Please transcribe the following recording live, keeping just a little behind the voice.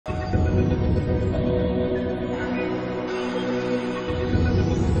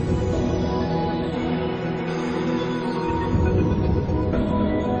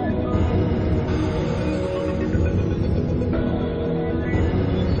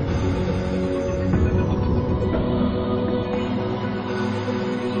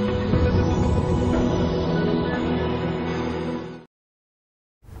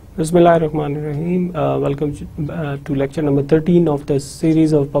Bismillahirrahmanirrahim. Welcome to lecture number 13 of this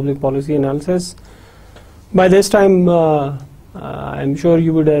series of public policy analysis. By this time, I'm sure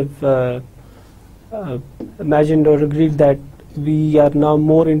you would have imagined or agreed that we are now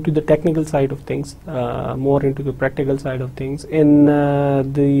more into the technical side of things, more into the practical side of things. In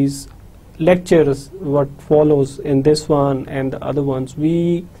these lectures, what follows in this one and the other ones,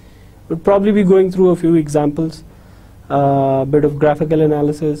 we would probably be going through a few examples, a bit of graphical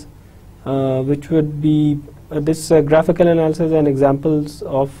analysis, which would be this graphical analysis and examples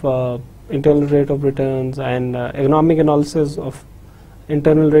of internal rate of returns and economic analysis of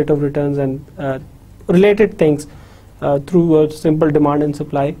internal rate of returns and related things through a simple demand and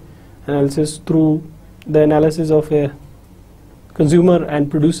supply analysis, through the analysis of a consumer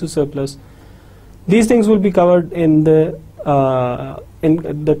and producer surplus. These things will be covered in the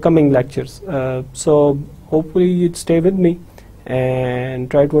coming lectures. So hopefully you'd stay with me and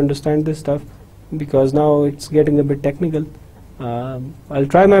try to understand this stuff, because now it's getting a bit technical. I'll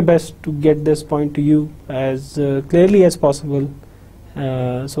try my best to get this point to you as clearly as possible,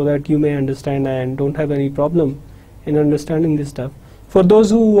 so that you may understand and don't have any problem in understanding this stuff. For those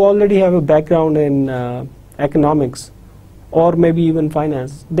who already have a background in economics or maybe even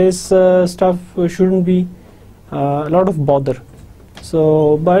finance, this stuff shouldn't be a lot of bother.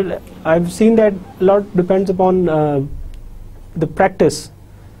 So, but I've seen that a lot depends upon the practice.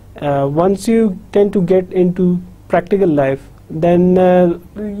 Once you tend to get into practical life, then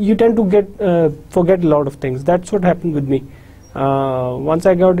you tend to forget a lot of things. That's what happened with me. Once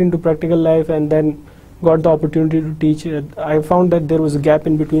I got into practical life and then got the opportunity to teach, I found that there was a gap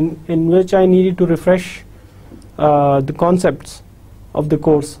in between, in which I needed to refresh the concepts of the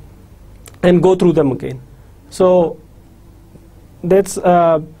course and go through them again. So that's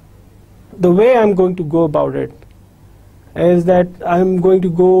the way I'm going to go about it, is that I'm going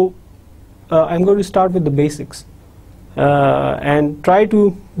to start with the basics and try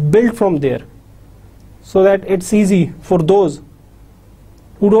to build from there, so that it's easy for those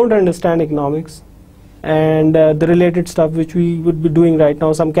who don't understand economics and the related stuff which we would be doing right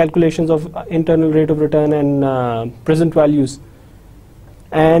now, some calculations of internal rate of return and present values.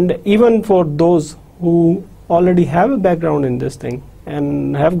 And even for those who already have a background in this thing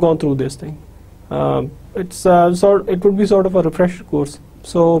and have gone through this thing, it would be sort of a refresher course.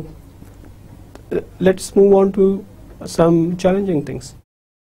 So let's move on to some challenging things.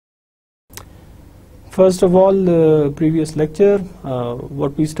 First of all, the previous lecture,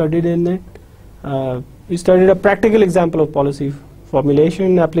 what we studied in it, we studied a practical example of policy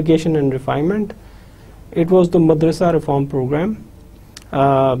formulation, application and refinement. It was the Madrasa reform program.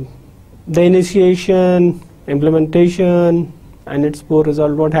 The initiation, implementation and its poor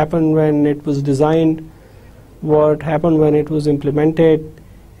result, what happened when it was designed, what happened when it was implemented,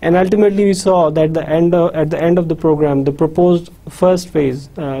 and ultimately we saw that at the end of the program, the proposed first phase,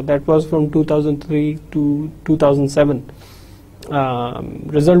 that was from 2003 to 2007,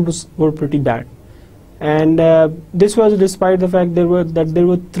 results were pretty bad. And this was despite the fact there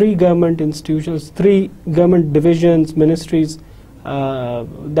were three government institutions, three government divisions, ministries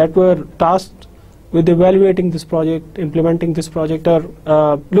that were tasked with evaluating this project, implementing this project,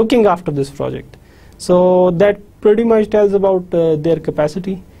 or looking after this project. So that pretty much tells about their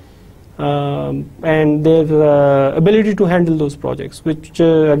capacity and their ability to handle those projects, which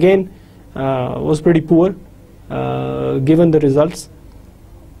again was pretty poor given the results.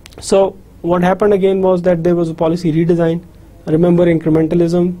 So what happened again was that there was a policy redesign. Remember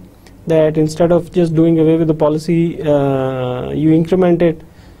incrementalism, that instead of just doing away with the policy, you increment it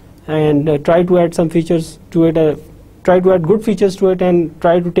and try to add some features to it, try to add good features to it and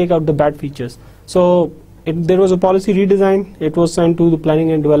try to take out the bad features. So there was a policy redesign. It was sent to the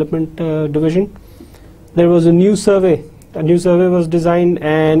planning and development division. There was a new survey was designed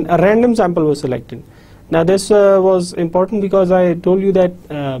and a random sample was selected. Now this was important because I told you that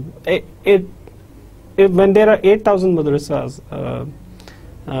when there are 8,000 madrasas,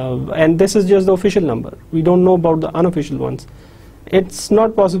 and this is just the official number, we don't know about the unofficial ones. It's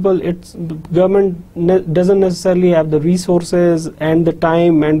not possible. Government doesn't necessarily have the resources and the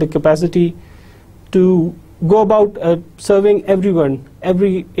time and the capacity to go about serving everyone,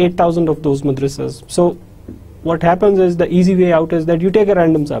 every 8,000 of those madrasas. So what happens is, the easy way out is that you take a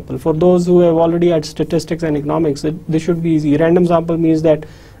random sample. For those who have already had statistics and economics, this should be easy. Random sample means that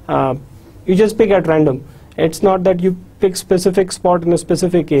you just pick at random. It's not that you pick specific spot in a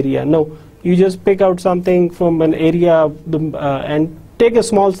specific area. No, you just pick out something from an area and take a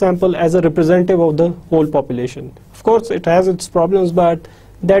small sample as a representative of the whole population. Of course, it has its problems, but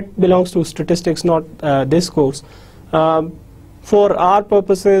that belongs to statistics, not this course. for our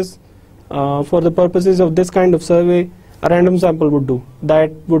purposes, for the purposes of this kind of survey, a random sample would do.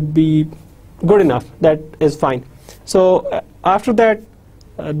 That would be good enough. That is fine. So after that,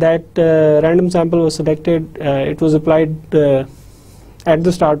 random sample was selected. It was applied at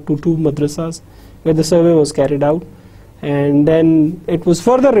the start to 2 madrasas where the survey was carried out, and then it was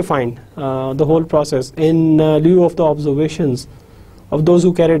further refined, the whole process, in lieu of the observations of those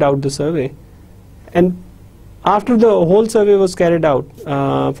who carried out the survey. And after the whole survey was carried out,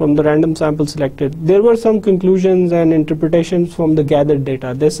 from the random sample selected, there were some conclusions and interpretations from the gathered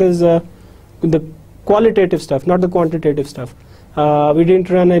data. This is the qualitative stuff, not the quantitative stuff. We didn't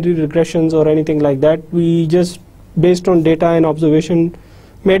run any regressions or anything like that. We just, based on data and observation,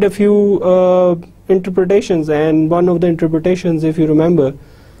 made a few interpretations, and one of the interpretations, if you remember,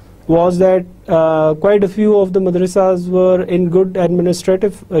 was that quite a few of the madrasas were in good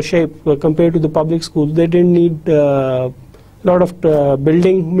administrative shape compared to the public schools. They didn't need a lot of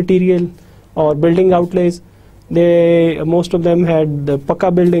building material or building outlays. Most of them had the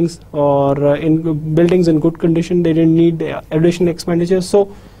pakka buildings or buildings in good condition. They didn't need additional expenditures. So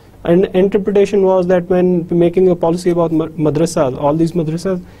an interpretation was that when making a policy about madrasas, all these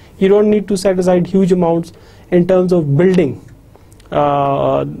madrasas, you don't need to set aside huge amounts in terms of building.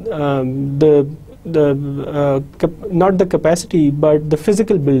 Not the capacity, but the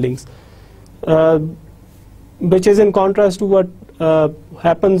physical buildings, which is in contrast to what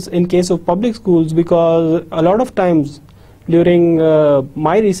happens in case of public schools, because a lot of times during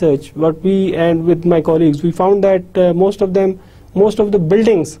my research, and with my colleagues, we found that most of the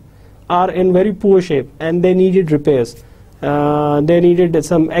buildings are in very poor shape and they needed repairs. They needed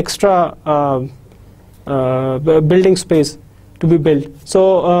some extra building space to be built.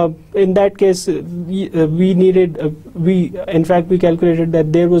 So in that case, we calculated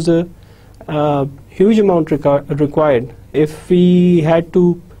that there was a huge amount required if we had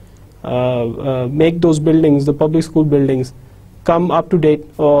to make those buildings, the public school buildings, come up to date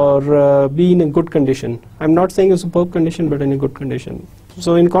or be in a good condition. I'm not saying a superb condition, but in a good condition.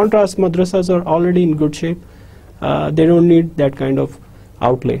 So in contrast, madrasas are already in good shape. They don't need that kind of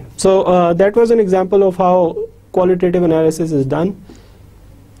outlay. So that was an example of how qualitative analysis is done.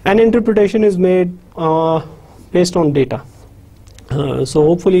 An interpretation is made based on data. So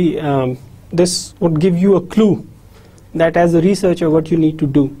hopefully this would give you a clue that as a researcher what you need to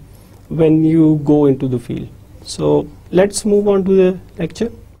do when you go into the field. So let's move on to the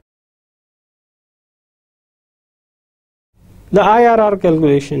lecture. The IRR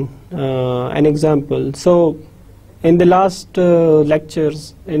calculation, an example. So in the last few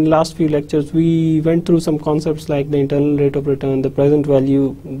lectures, we went through some concepts like the internal rate of return, the present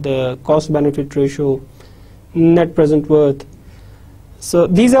value, the cost-benefit ratio, net present worth. So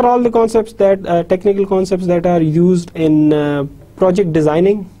these are all the concepts that technical concepts that are used in project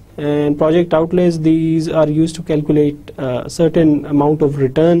designing and project outlays. These are used to calculate a certain amount of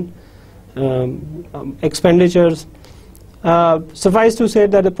return, expenditures. Suffice to say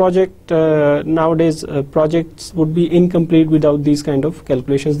that the project nowadays projects would be incomplete without these kind of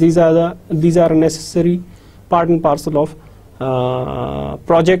calculations. These are a necessary part and parcel of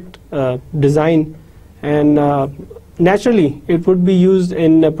project design, and naturally it would be used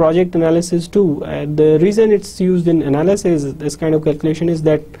in project analysis too. The reason it's used in analysis, this kind of calculation, is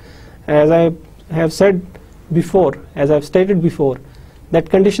that, as I have said before, as I've stated before, that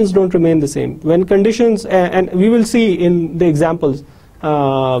conditions don't remain the same. When conditions, and we will see in the examples,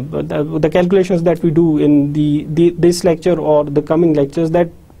 the calculations that we do in this lecture or the coming lectures, that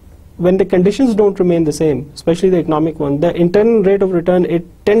when the conditions don't remain the same, especially the economic one, the internal rate of return, it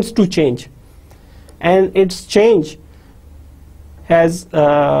tends to change. And its change has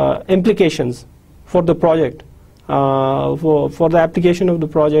implications for the project, for the application of the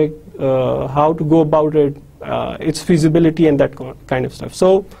project, how to go about it, its feasibility and that kind of stuff.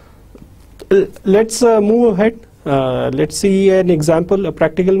 So let's move ahead. Let's see an example, a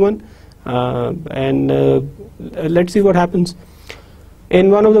practical one, and let's see what happens. In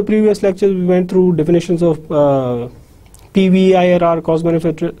one of the previous lectures, we went through definitions of PV, IRR,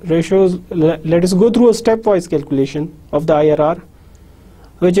 cost-benefit ratios. Let us go through a stepwise calculation of the IRR,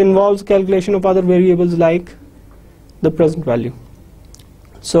 which involves calculation of other variables like the present value.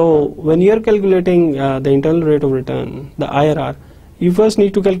 So when you are calculating the internal rate of return, the IRR, you first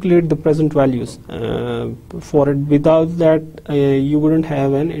need to calculate the present values for it. Without that, you wouldn't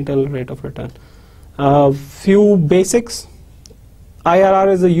have an internal rate of return. Few basics.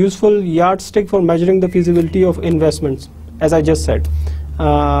 IRR is a useful yardstick for measuring the feasibility of investments, as I just said.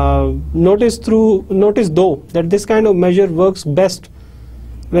 Notice though that this kind of measure works best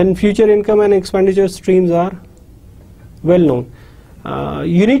when future income and expenditure streams are well known.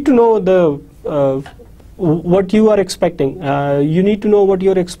 You need to know what you are expecting. You need to know what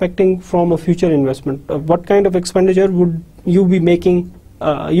you are expecting from a future investment. What kind of expenditure would you be making?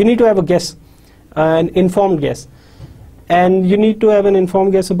 You need to have a guess, an informed guess. And you need to have an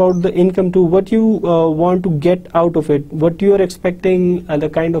informed guess about the income too, what you want to get out of it, what you are expecting, the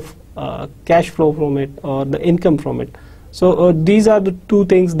kind of cash flow from it or the income from it. So these are the two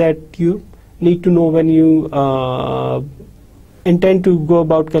things that you need to know when you intend to go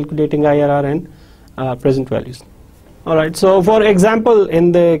about calculating IRR and present values. Alright, so for example,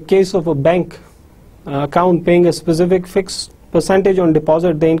 in the case of a bank account paying a specific fixed percentage on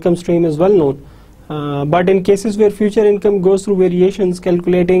deposit, the income stream is well known. But in cases where future income goes through variations,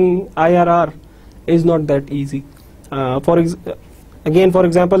 calculating IRR is not that easy. For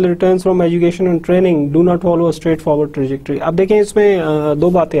example, the returns from education and training do not follow a straightforward trajectory. अब देखें इसमें दो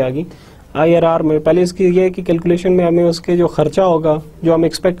बातें आ गई IRR में. पहले इसकी ये है कि कैलकुलेशन में हमें उसके जो खर्चा होगा, जो हम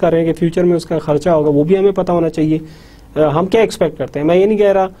एक्सपेक्ट कर रहे हैं कि फ्यूचर में उसका खर्चा होगा, वो भी हमें पता होना चाहिए. हम क्या एक्सपेक्ट करते हैं, मैं ये नहीं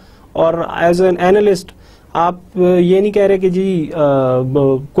कह रहा, और एज एन एनालिस्ट आप ये नहीं कह रहे कि जी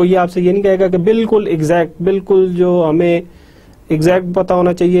कोई आपसे ये नहीं कहेगा कि बिल्कुल एग्जैक्ट, बिल्कुल जो हमें एग्जैक्ट पता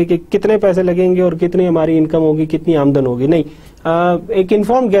होना चाहिए कि कितने पैसे लगेंगे और कितनी हमारी इनकम होगी, कितनी आमदन होगी. नहीं, एक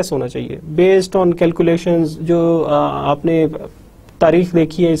इन्फॉर्म गैस होना चाहिए बेस्ड ऑन कैलकुलेशंस. जो आपने तारीख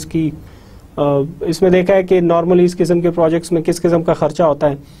देखी है इसकी, इसमें देखा है कि नॉर्मली इस किस्म के प्रोजेक्ट्स में किस किस्म का खर्चा होता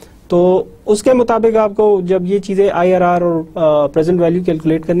है, तो उसके मुताबिक आपको जब ये चीज़ें IRR और प्रेजेंट वैल्यू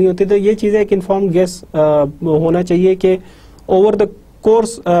कैलकुलेट करनी होती है, तो ये चीज़ें एक इन्फॉर्म गेस होना चाहिए कि over the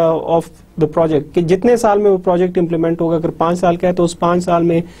course of the project, कि जितने साल में वो प्रोजेक्ट इम्प्लीमेंट होगा, अगर 5 साल का है तो उस 5 साल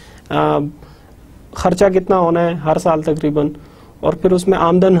में खर्चा कितना होना है हर साल तकरीबन, और फिर उसमें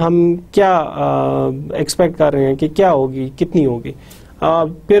आमदन हम क्या एक्सपेक्ट कर रहे हैं कि क्या होगी, कितनी होगी.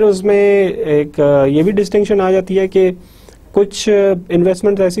 फिर उसमें एक ये भी डिस्टिंक्शन आ जाती है कि कुछ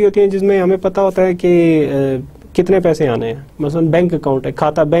इन्वेस्टमेंट्स ऐसी होती हैं जिसमें हमें पता होता है कि कितने पैसे आने हैं. मसलन बैंक अकाउंट है,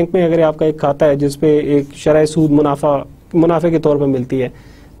 खाता, बैंक में अगर आपका एक खाता है जिसपे एक शरह सूद मुनाफे के तौर पर मिलती है,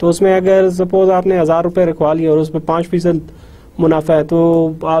 तो उसमें अगर सपोज आपने 1000 रुपये रखवा लिया और उस पर 5% मुनाफा है,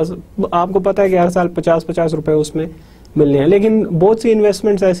 तो आपको पता है कि हर साल 50-50 रुपये उसमें मिलने हैं. लेकिन बहुत सी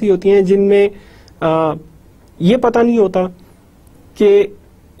इन्वेस्टमेंट्स ऐसी होती हैं जिनमें ये पता नहीं होता कि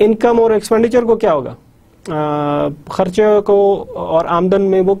इनकम और एक्सपेंडिचर को क्या होगा, खर्चे को और आमदन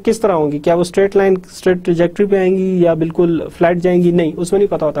में वो किस तरह होंगी, क्या वो स्ट्रेट ट्रैजेक्टरी पे आएंगी या बिल्कुल फ्लैट जाएंगी, नहीं, उसमें नहीं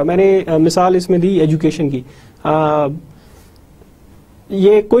पता होता. मैंने मिसाल इसमें दी एजुकेशन की.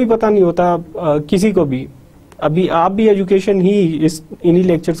 ये कोई पता नहीं होता किसी को भी. अभी आप भी एजुकेशन ही इन्हीं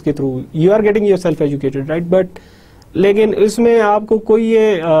लेक्चर्स के through you are getting your self educated, right, but लेकिन इसमें आपको कोई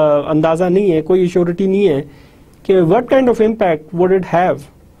ये अंदाज़ा नहीं है, कोई श्योरिटी नहीं है कि what kind of impact would it have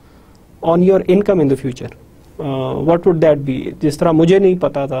on your income in the future. What would that be? जिस तरह मुझे नहीं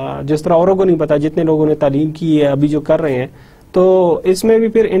पता था, जिस तरह औरों को नहीं पता, जितने लोगों ने तालीम की है, अभी जो कर रहे हैं, तो इसमें भी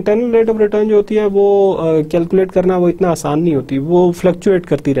फिर इंटरनल रेट ऑफ रिटर्न जो होती है वो कैलकुलेट करना वो इतना आसान नहीं होती, वो फ्लक्चुएट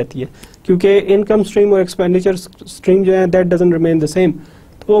करती रहती है, क्योंकि इनकम स्ट्रीम और एक्सपेंडिचर स्ट्रीम जो है that doesn't remain the same,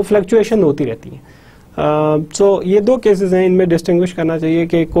 तो वो फ्लक्चुएशन होती रहती है. सो ये दो केसेस हैं, इनमें डिस्टिंग्विश करना चाहिए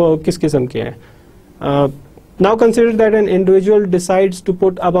कि किस किस्म के हैं. Now consider that an individual decides to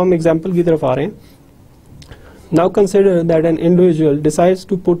put, अब हम एग्जाम्पल की तरफ आ रहे हैं. Now consider that an individual decides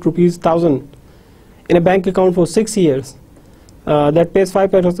to put ₹1000 in a bank account for 6 years that pays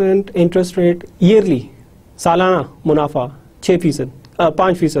 5% interest rate yearly. सालाना मुनाफा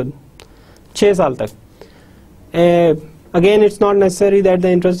 5%, 6 साल तक. Again, it's not necessary that the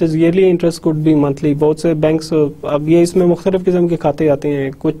interest is yearly. Interest could be monthly. बहुत से banks अब ये इसमें मुख्तलिफ किस्म के खाते आते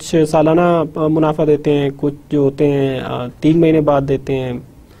हैं, कुछ सालाना मुनाफा देते हैं, कुछ जो होते हैं 3 महीने बाद देते हैं,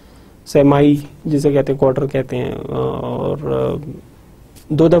 सेमाई जिसे कहते हैं, क्वार्टर कहते हैं, और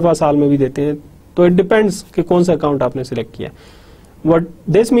 2 दफ़ा साल में भी देते हैं. तो इट डिपेंड्स कि कौन सा अकाउंट आपने सिलेक्ट किया. What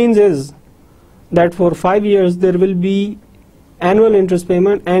this means is that for 5 years there will be annual interest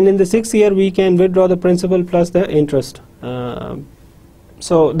payment, and in the 6th year we can withdraw the principal plus the interest.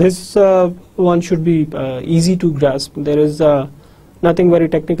 So this one should be easy to grasp. There is nothing very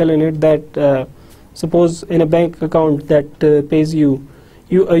technical in it. That suppose in a bank account that pays you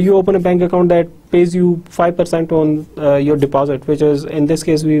open a bank account that pays you 5% on your deposit, which is in this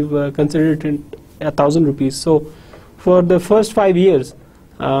case we've considered it 1,000 rupees. So for the first 5 years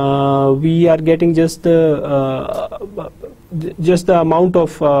we are getting just the amount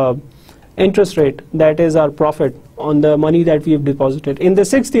of interest rate that is our profit on the money that we have deposited. In the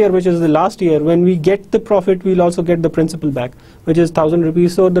 6th year, which is the last year, when we get the profit, we'll also get the principal back, which is 1,000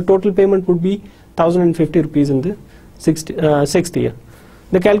 rupees. So the total payment would be 1,050 rupees in the 6th year.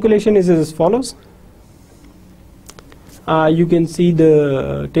 The calculation is as follows. You can see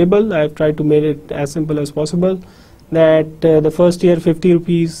the table. I've tried to make it as simple as possible, that the first year 50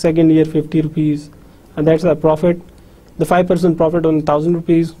 rupees, second year 50 rupees, and that's the profit. The 5% profit on 1000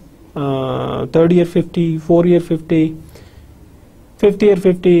 rupees, third year 50, 4 year 50, fifth year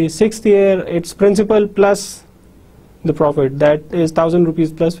 50, sixth year it's principal plus the profit, that is 1000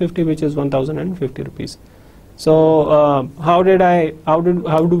 rupees plus 50, which is 1050 rupees. So how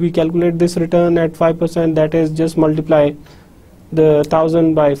do we calculate this return at 5%? That is, just multiply the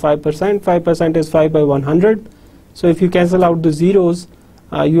 1000 by 5%. 5% is 5 by 100. So if you cancel out the zeros,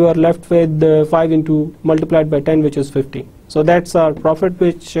 you are left with 5 into multiplied by 10, which is 50. So that's our profit,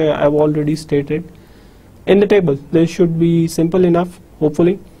 which I've already stated in the table. This should be simple enough,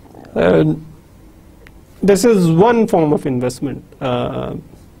 hopefully. This is one form of investment.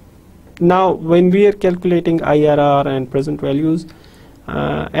 Now, when we are calculating IRR and present values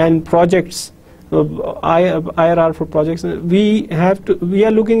and projects, IRR for projects, we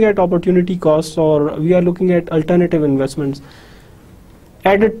are looking at opportunity costs, or we are looking at alternative investments.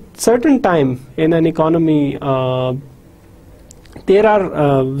 At a certain time in an economy, there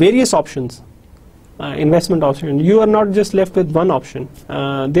are various options, investment options. You are not just left with one option.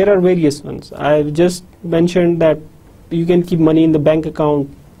 There are various ones. I've just mentioned that you can keep money in the bank account,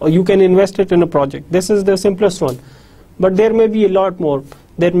 or you can invest it in a project. This is the simplest one, but there may be a lot more.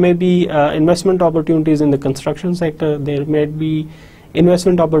 There may be investment opportunities in the construction sector. There may be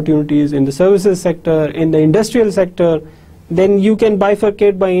investment opportunities in the services sector, in the industrial sector. Then you can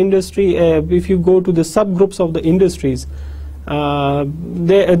bifurcate by industry. If you go to the subgroups of the industries, there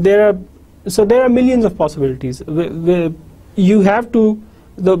are millions of possibilities. You have to,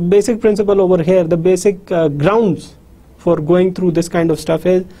 the basic principle over here, the basic grounds for going through this kind of stuff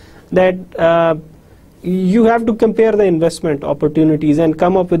is that you have to compare the investment opportunities and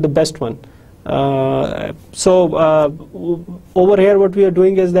come up with the best one. Over here what we are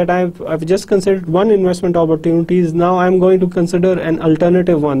doing is that I've just considered one investment opportunities. Now I'm going to consider an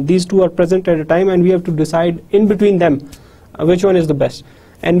alternative one. These two are present at a time, and we have to decide in between them which one is the best.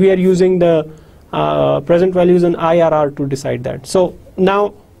 And we are using the present values and IRR to decide that. So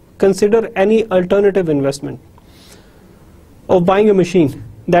now consider any alternative investment of buying a machine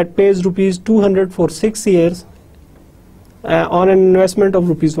that pays rupees 200 for 6 years on an investment of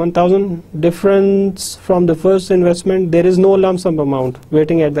rupees 1000. Difference from the first investment, there is no lump sum amount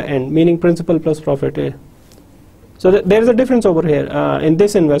waiting at the end, meaning principal plus profit. So there is a difference over here in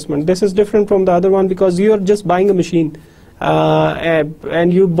this investment. This is different from the other one because you are just buying a machine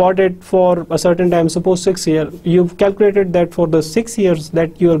and you bought it for a certain time, suppose 6 years. You've calculated that for the 6 years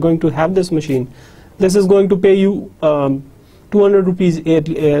that you are going to have this machine, this is going to pay you 200 rupees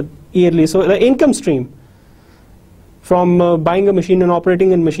yearly. So the income stream from buying a machine and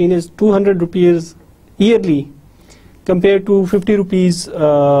operating a machine is 200 rupees yearly compared to 50 rupees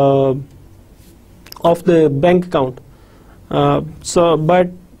of the bank account. But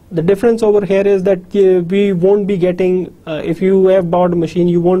the difference over here is that we won't be getting, if you have bought a machine,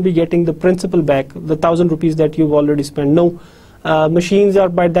 you won't be getting the principal back, the 1000 rupees that you've already spent. No, machines are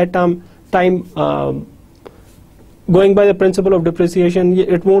by that time going by the principle of depreciation,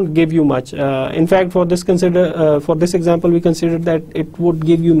 it won't give you much. In fact, for this example, we considered that it would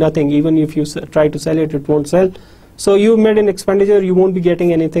give you nothing. Even if you try to sell it, it won't sell. So you made an expenditure, you won't be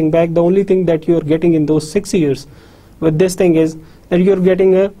getting anything back. The only thing that you are getting in those 6 years with this thing is that you are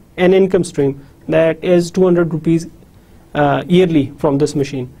getting an income stream that is 200 rupees yearly from this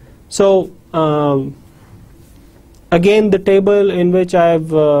machine. So again, the table in which I have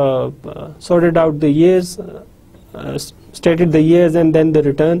sorted out the years, stated the years and then the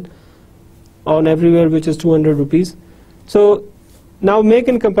return on everywhere, which is 200 rupees. So now make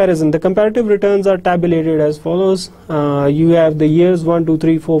in comparison. The comparative returns are tabulated as follows. You have the years 1, 2,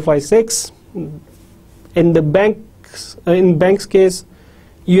 3, 4, 5, 6. In the bank's case,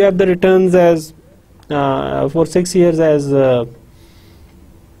 you have the returns as for 6 years as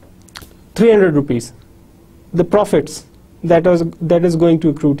 300 rupees. The profits that is going to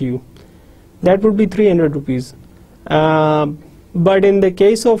accrue to you, that would be 300 rupees. But in the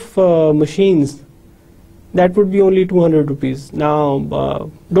case of machines, that would be only 200 rupees. Now,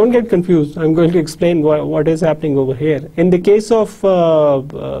 don't get confused. I'm going to explain what is happening over here. In the case of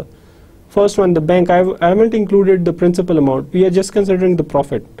first one, the bank, I haven't included the principal amount. We are just considering the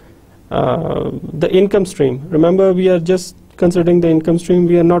profit, the income stream. Remember, we are just considering the income stream.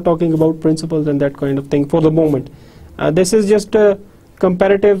 We are not talking about principals and that kind of thing for the moment. This is just a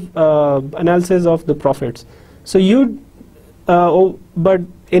comparative analysis of the profits. So but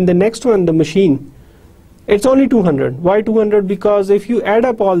in the next one, the machine, it's only 200. Why 200? Because if you add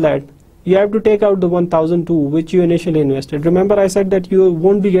up all that, you have to take out the 1002 which you initially invested. Remember I said that you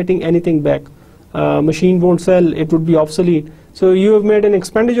won't be getting anything back. Machine won't sell, it would be obsolete. So you have made an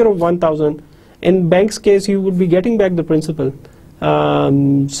expenditure of 1000. In bank's case you would be getting back the principal.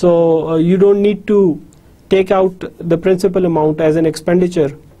 So you don't need to take out the principal amount as an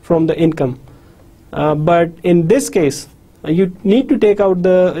expenditure from the income. But in this case you need to take out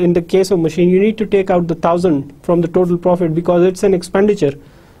in the case of machine, you need to take out the 1000 from the total profit because it's an expenditure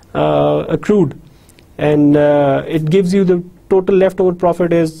accrued, and it gives you the total leftover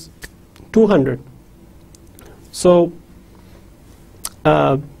profit is 200. So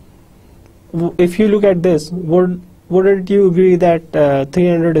if you look at this, wouldn't you agree that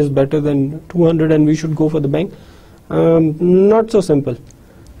 300 is better than 200 and we should go for the bank? Not so simple,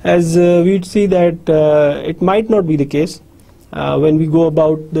 as we'd see that it might not be the case when we go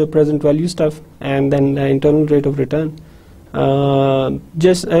about the present value stuff and then the internal rate of return.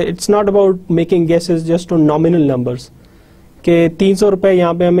 It's not about making guesses just on nominal numbers कि 300 रुपये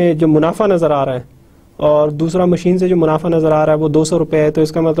यहाँ पे हमें जो मुनाफा नज़र आ रहा है और दूसरा मशीन से जो मुनाफा नज़र आ रहा है वो 200 रुपये है, तो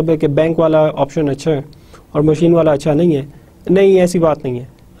इसका मतलब है कि बैंक वाला ऑप्शन अच्छा है और मशीन वाला अच्छा नहीं है. नहीं, ऐसी बात नहीं है.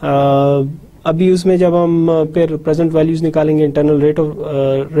 अभी उसमें जब हम फिर प्रेजेंट वैल्यूज़ निकालेंगे, इंटरनल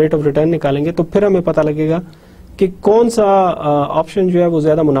रेट ऑफ रिटर्न निकालेंगे, तो फिर हमें पता लगेगा कि कौन सा ऑप्शन जो है वो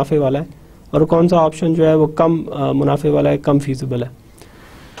ज़्यादा मुनाफे वाला है और कौन सा ऑप्शन जो है वो कम मुनाफे वाला है, कम फीसिबल है.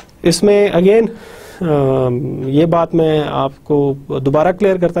 इसमें अगेन ये बात मैं आपको दोबारा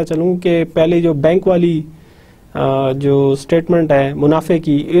क्लियर करता चलूँ कि पहले जो बैंक वाली जो स्टेटमेंट है मुनाफे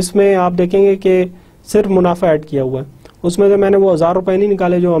की, इसमें आप देखेंगे कि सिर्फ मुनाफा ऐड किया हुआ है. उसमें से मैंने वो 1000 रुपये नहीं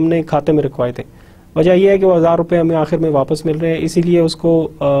निकाले जो हमने खाते में रखवाए थे. वजह यह है कि वो 1000 रुपये हमें आखिर में वापस मिल रहे हैं, इसीलिए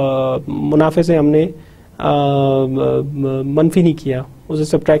उसको मुनाफे से हमने मनफी नहीं किया, उसे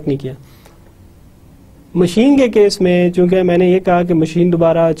सब्ट्रैक्ट नहीं किया. मशीन के केस में चूंकि मैंने ये कहा कि मशीन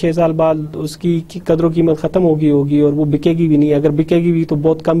दोबारा 6 साल बाद उसकी कदर कीमत ख़त्म होगी और वो बिकेगी भी नहीं, अगर बिकेगी भी तो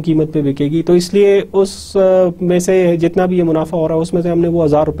बहुत कम कीमत पे बिकेगी, तो इसलिए उस में से जितना भी ये मुनाफा हो रहा है उसमें से हमने वो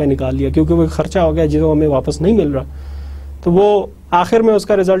 1000 रुपये निकाल लिया, क्योंकि वो खर्चा हो गया जो हमें वापस नहीं मिल रहा. तो वो आखिर में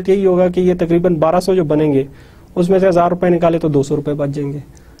उसका रिजल्ट यही होगा कि ये तकरीबन 1200 जो बनेंगे उसमें से 1000 रुपये निकाले तो 200 रुपये बच जाएंगे.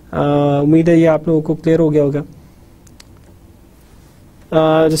 उम्मीद है ये आप लोगों को क्लियर हो गया होगा.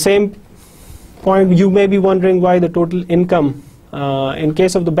 The same point, you may be wondering why the total income in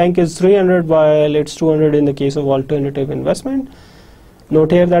case of the bank is 300 while it's 200 in the case of alternative investment.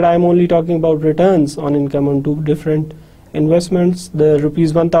 Note here that I am only talking about returns on income on two different investments. The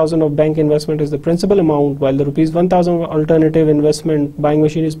rupees 1000 of bank investment is the principal amount, while the rupees 1000 alternative investment buying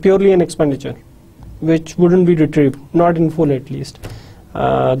machine is purely an expenditure which wouldn't be retrieved, not in full at least.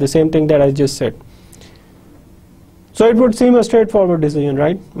 The same thing that I just said. So it would seem a straightforward decision,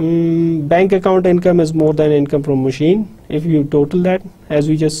 right? Bank account income is more than income from machine if you total that, as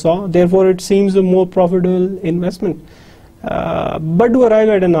we just saw. Therefore, it seems a more profitable investment. But to arrive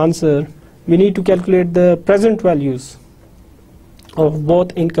at an answer, we need to calculate the present values of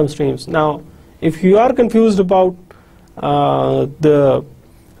both income streams. Now, if you are confused about the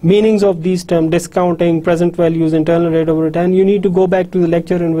meanings of these terms, discounting, present values, internal rate of return, you need to go back to the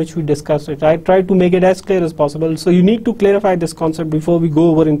lecture in which we discussed it. I tried to make it as clear as possible. So you need to clarify this concept before we go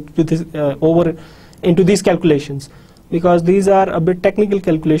over into this into these calculations, because these are a bit technical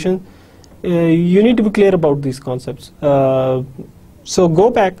calculations. You need to be clear about these concepts. So go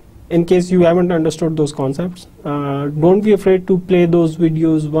back in case you haven't understood those concepts. Don't be afraid to play those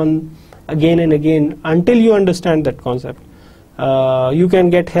videos again and again until you understand that concept. You can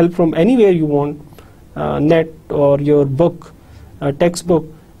get help from anywhere you want, net or your book, textbook.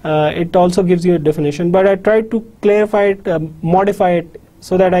 It also gives you a definition, but I tried to clarify it, modify it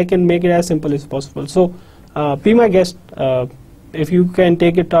so that I can make it as simple as possible. So be my guest. If you can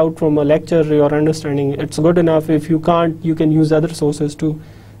take it out from a lecture, your understanding, it's good enough. If you can't, you can use other sources too.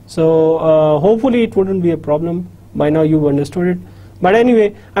 So hopefully it wouldn't be a problem. By now you've understood it. But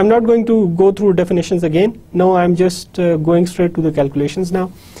anyway, I'm not going to go through definitions again. No, I'm just going straight to the calculations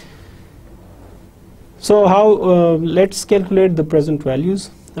now. So let's calculate the present values.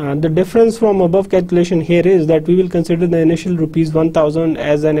 The difference from above calculation here is that we will consider the initial rupees 1000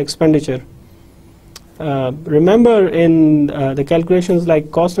 as an expenditure. Remember in the calculations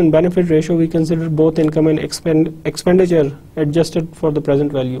like cost and benefit ratio, we consider both income and expenditure adjusted for the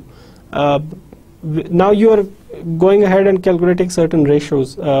present value. Now you are going ahead and calculating certain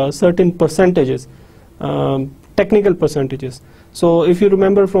ratios, certain percentages, technical percentages. So if you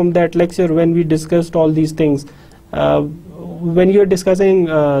remember from that lecture when we discussed all these things, when you are discussing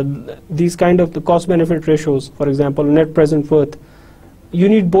these kind of the cost benefit ratios, for example net present worth, you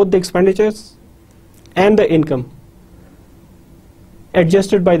need both the expenditures and the income.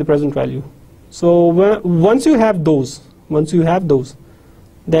 adjusted by the present value. So once you have those,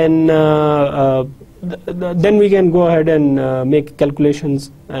 then then we can go ahead and make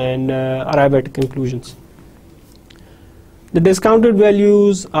calculations and arrive at conclusions. The discounted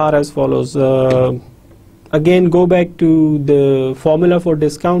values are as follows. Again, go back to the formula for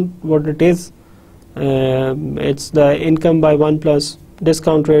discount, what it is. It's the income by 1 plus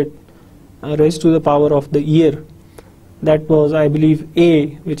discount rate raised to the power of the year. That was, I believe,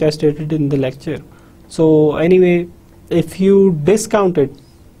 A, which I stated in the lecture. So anyway, if you discounted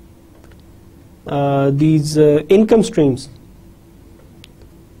these income streams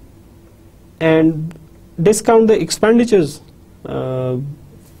and discount the expenditures,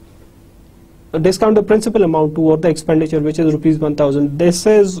 discount the principal amount toward the expenditure, which is rupees 1000. This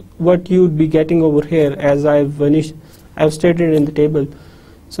is what you would be getting over here, as I've stated in the table.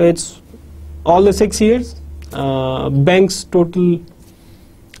 So it's all the 6 years. Banks total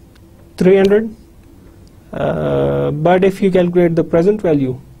 300. But if you calculate the present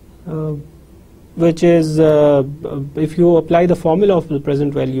value, which is if you apply the formula of the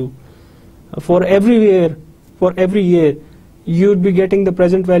present value for every year, you'd be getting the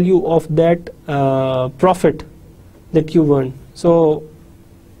present value of that profit that you earn. So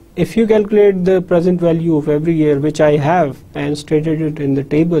if you calculate the present value of every year, which I have and stated it in the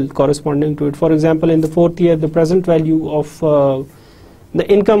table corresponding to it, for example, in the 4th year, the present value of the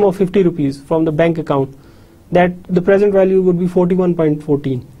income of 50 rupees from the bank account, that the present value would be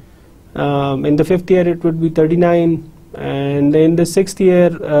 41.14. In the 5th year it would be 39, and in the 6th year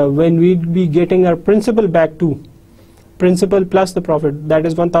when we'd be getting our principal back too, principal plus the profit, that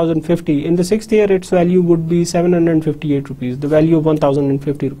is 1050. In the 6th year its value would be 758 rupees, the value of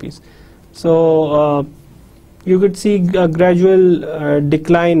 1050 rupees. So you could see a gradual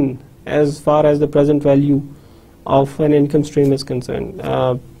decline as far as the present value of an income stream is concerned.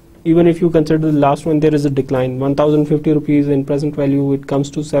 Even if you consider the last one, there is a decline. 1050 rupees in present value, it comes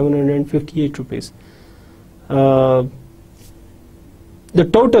to 758 rupees. The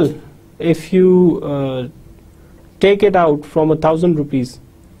total, if you take it out from 1000 rupees,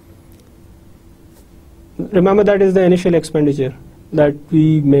 remember that is the initial expenditure that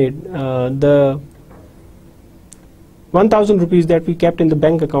we made. The 1000 rupees that we kept in the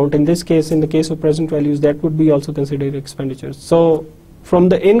bank account, in this case, in the case of present values, that would be also considered expenditures. So from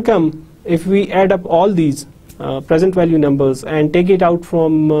the income, if we add up all these present value numbers and take it out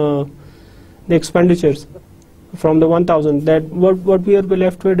from the expenditures from the 1000, that what we are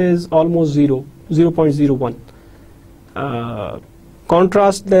left with is almost 0.01.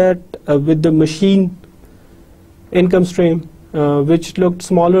 Contrast that with the machine income stream, which looked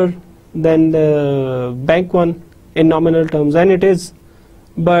smaller than the bank one in nominal terms, and it is,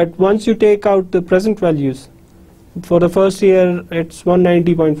 but once you take out the present values, for the first year it's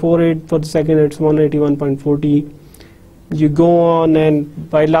 190.48, for the second it's 181.40. You go on, and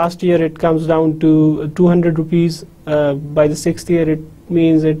by last year it comes down to 200 rupees. By the 6th year it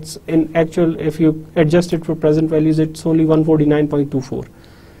means it's in actual, if you adjust it for present values, it's only 149.24.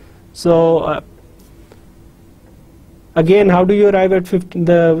 So again, how do you arrive at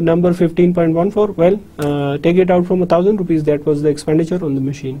the number 15.14? Well, take it out from 1000 rupees, that was the expenditure on the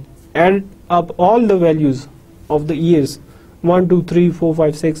machine. Add up all the values of the years, 1, 2, 3, 4,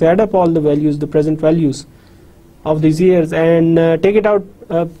 5, 6, add up all the values, the present values of these years, and take it out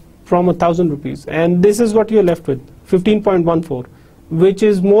from 1000 rupees, and this is what you are left with, 15.14, which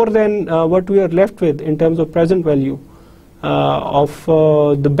is more than what we are left with in terms of present value of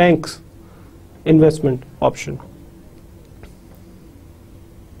the bank's investment option.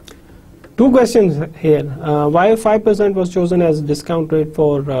 Two questions here. Why 5% was chosen as discount rate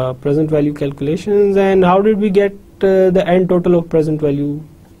for present value calculations, and how did we get the end total of present value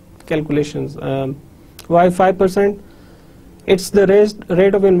calculations? Why 5%? It's the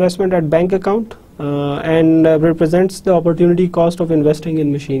rate of investment at bank account and represents the opportunity cost of investing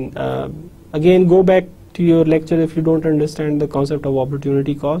in machine. Again, go back to your lecture if you don't understand the concept of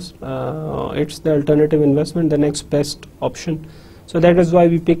opportunity cost. It's the alternative investment, the next best option. So that is why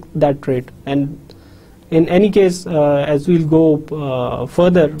we picked that rate. And in any case, as we'll go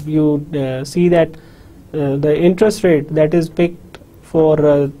further, you see that the interest rate that is picked for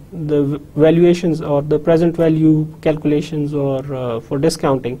the valuations or the present value calculations or for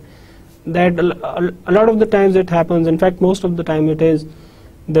discounting, that a lot of the times it happens, in fact most of the time it is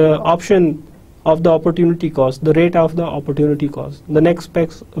the option of the opportunity cost, the rate of the opportunity cost, the next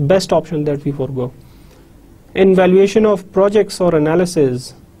best option that we forego. In valuation of projects or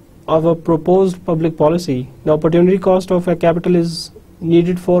analysis of a proposed public policy, the opportunity cost of a capital is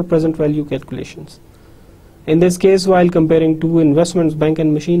needed for present value calculations. In this case, while comparing two investments, bank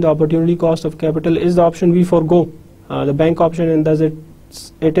and machine, the opportunity cost of capital is the option we forego, the bank option, and thus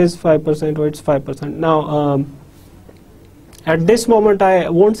it is 5% or it's 5%. Now, at this moment, I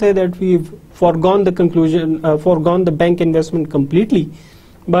won't say that we've foregone the foregone the bank investment completely,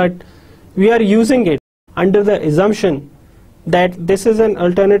 but we are using it under the assumption that this is an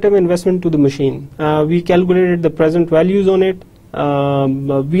alternative investment to the machine. We calculated the present values on it.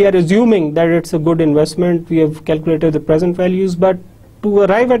 We are assuming that it's a good investment. We have calculated the present values, but to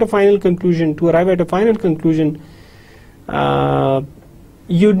arrive at a final conclusion,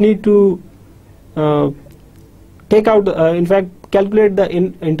 you'd need to take out, in fact, calculate the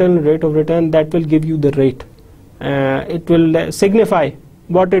internal rate of return that will give you the rate. It will signify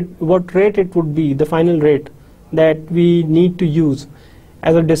what rate it would be, the final rate that we need to use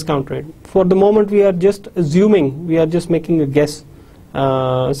as a discount rate. For the moment, we are just assuming, we are just making a guess,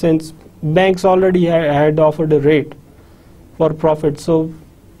 since banks already had offered a rate for profit. So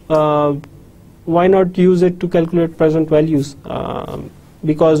why not use it to calculate present values,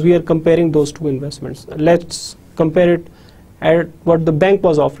 because we are comparing those two investments. Let's compare it at what the bank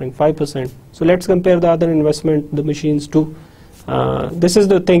was offering, 5%. So let's compare the other investment, the machines, too. This is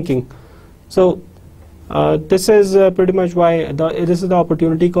the thinking. So this is pretty much why this is the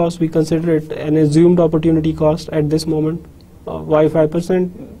opportunity cost. We consider it an assumed opportunity cost at this moment. Why 5%?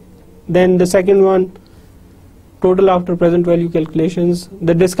 Then the second one, total after present value calculations.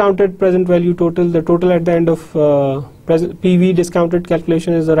 The discounted present value total, the total at the end of PV discounted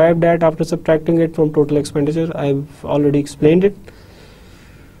calculation is arrived at after subtracting it from total expenditure. I've already explained it.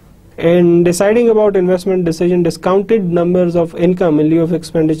 In deciding about investment decision, discounted numbers of income in lieu of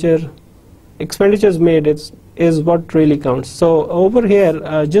expenditures made is what really counts. So over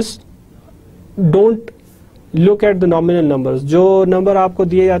here, just don't look at the nominal numbers. जो number आपको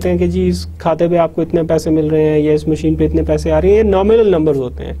दिए जाते हैं कि जी इस खाते पे आपको इतने पैसे मिल रहे हैं या इस मशीन पे इतने पैसे आ रहे हैं, ये नॉमिनल नंबर्स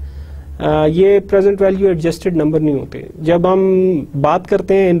होते हैं. ये प्रेजेंट वैल्यू एडजस्टेड नंबर नहीं होते. जब हम बात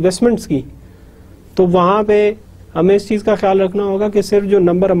करते हैं इन्वेस्टमेंट्स की, तो वहाँ पे हमें इस चीज़ का ख्याल रखना होगा कि सिर्फ जो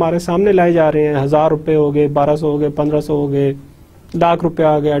नंबर हमारे सामने लाए जा रहे हैं, 1000 रुपये हो गए, 1200 हो गए, 1500 हो गए, लाख रुपया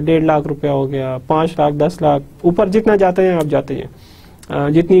आ गया, 1.5 लाख रुपया हो गया, 5 लाख, 10 लाख, ऊपर जितना जाते हैं आप जाते हैं,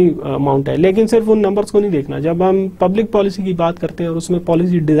 जितनी अमाउंट है. लेकिन सिर्फ उन नंबर्स को नहीं देखना. जब हम पब्लिक पॉलिसी की बात करते हैं और उसमें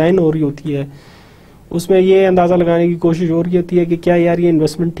पॉलिसी डिज़ाइन हो रही होती है, उसमें ये अंदाज़ा लगाने की कोशिश हो रही होती है कि क्या यार ये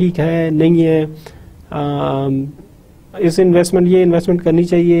इन्वेस्टमेंट ठीक है, नहीं है, ये इन्वेस्टमेंट करनी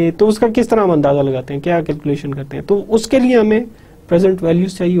चाहिए, तो उसका किस तरह हम अंदाज़ा लगाते हैं, क्या कैलकुलेशन करते हैं. तो उसके लिए हमें प्रेजेंट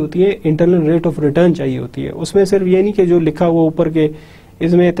वैल्यूज चाहिए होती है, इंटरनल रेट ऑफ रिटर्न चाहिए होती है. उसमें सिर्फ ये नहीं कि जो लिखा हुआ ऊपर के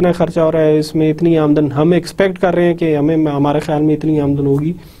इसमें इतना खर्चा हो रहा है, इसमें इतनी आमदन हम एक्सपेक्ट कर रहे हैं कि हमारे ख्याल में इतनी आमदन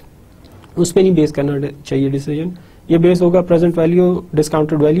होगी, उस पर नहीं बेस करना चाहिए डिसीजन. ये बेस होगा प्रेजेंट वैल्यू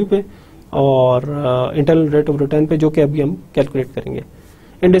डिस्काउंटेड वैल्यू पे और इंटरनल रेट ऑफ रिटर्न पे, जो कि अभी हम कैलकुलेट करेंगे.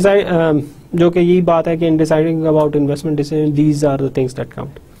 इन डिसाइड जो कि यही बात है कि in deciding about investment decision, these are the things that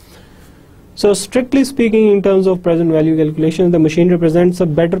count. So strictly speaking, in terms of present value calculation, the machine represents a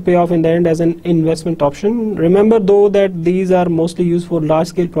better payoff in the end as an investment option. Remember though that these are mostly used for large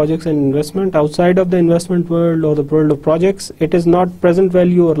scale projects and investment. Outside of the investment world or the world of projects, it is not present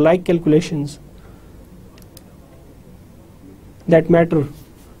value or like calculations that matter,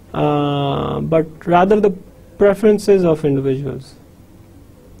 but rather the preferences of individuals.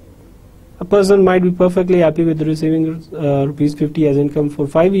 A person might be perfectly happy with receiving rupees 50 as income for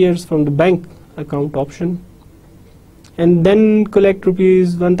 5 years from the bank account option, and then collect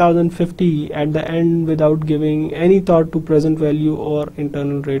rupees 1050 at the end without giving any thought to present value or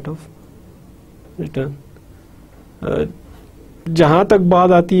internal rate of return. जहाँ तक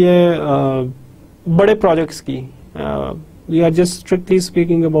बात आती है बड़े projects की, we are just strictly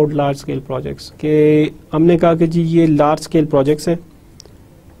speaking about large scale projects. कि हमने कहा कि जी ये large scale projects हैं,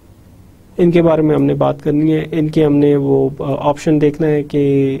 इनके बारे में हमने बात करनी है, इनके हमने वो ऑप्शन देखना है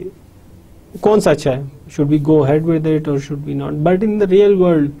कि कौन सा अच्छा है, should we go head with it और should we not. But in the real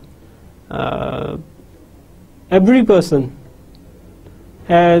world every person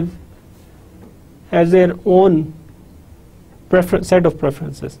has their own set of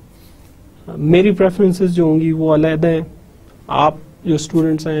preferences. मेरी प्रेफरेंसेस जो होंगी वो अलग हैं, आप जो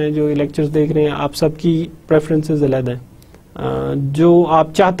स्टूडेंट्स हैं जो लेक्चर्स देख रहे हैं, आप सबकी प्रेफरेंसेस अलग हैं. जो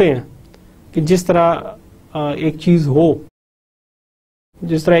आप चाहते हैं कि जिस तरह एक चीज़ हो,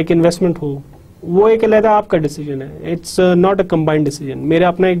 जिस तरह एक इन्वेस्टमेंट हो, वो एक अलग आपका डिसीजन है. It's not a combined decision. मेरा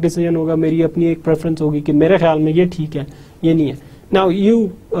अपना एक डिसीजन होगा, मेरी अपनी एक प्रेफरेंस होगी कि मेरे ख्याल में ये ठीक है, ये नहीं है. Now you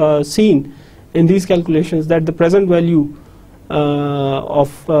seen in these calculations that the present value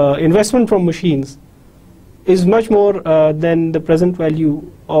of investment from machines is much more than the present value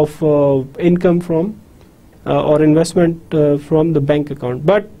of income from or investment from the bank account.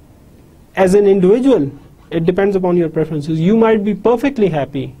 But as an individual, it depends upon your preferences. You might be perfectly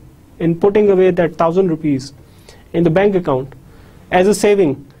happy in putting away that 1,000 rupees in the bank account as a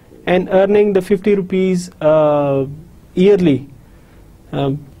saving and earning the 50 rupees yearly,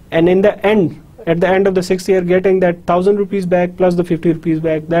 and in the end, at the end of the 6th year, getting that 1,000 rupees back plus the 50 rupees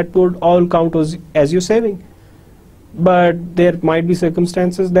back, that would all count as your saving. But there might be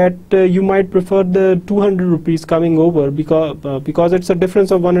circumstances that you might prefer the 200 rupees coming over because it's a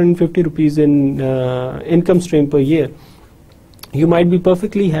difference of 150 rupees in income stream per year. You might be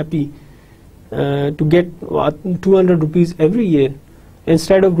perfectly happy to get 200 rupees every year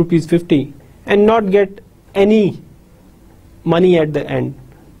instead of rupees 50 and not get any money at the end.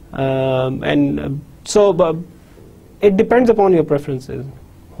 So it depends upon your preferences.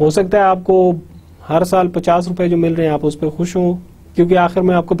 हो सकता है आपको हर साल 50 रुपए जो मिल रहे हैं आप उस पर खुश हों, क्योंकि आखिर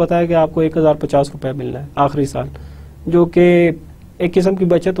में आपको पता है कि आपको 1050 रुपए मिलना है आखिरी साल, जो कि एक किस्म की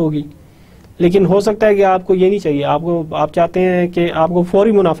बचत होगी. लेकिन हो सकता है कि आपको ये नहीं चाहिए, आप चाहते हैं कि आपको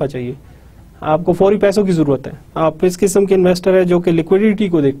फौरी मुनाफा चाहिए, आपको फौरी पैसों की ज़रूरत है. आप इस किस्म के इन्वेस्टर है जो कि लिक्विडिटी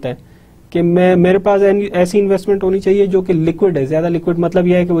को देखता है कि मेरे पास ऐसी इन्वेस्टमेंट होनी चाहिए जो कि लिक्विड है. ज़्यादा लिक्विड मतलब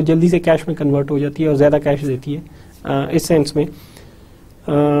यह है कि वो जल्दी से कैश में कन्वर्ट हो जाती है और ज़्यादा कैश देती है इस सेंस में.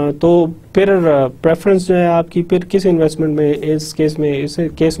 तो फिर प्रेफरेंस जो है आपकी फिर किस इन्वेस्टमेंट में, इस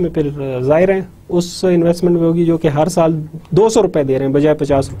केस में फिर ज़ाहिर है उस इन्वेस्टमेंट में होगी जो कि हर साल 200 रुपये दे रहे हैं बजाय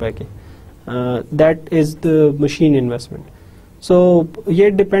 50 रुपये के. That is the machine investment. सो ये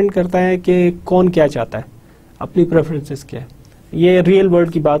डिपेंड करता है कि कौन क्या चाहता है, अपनी प्रेफरेंसेस क्या है. ये रियल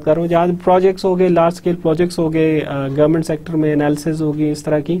वर्ल्ड की बात कर रहा हूँ, जहाँ प्रोजेक्ट्स हो गए, लार्ज स्केल प्रोजेक्ट्स हो गए, गवर्नमेंट सेक्टर में एनालिसिस होगी इस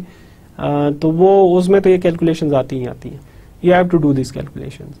तरह की, तो वो उसमें तो ये कैलकुलेशंस आती ही आती हैं. You have to do these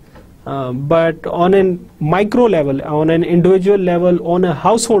calculations. But on a micro level, on an individual level, on a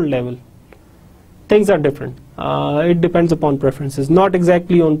household level, things are different. It depends upon preferences, not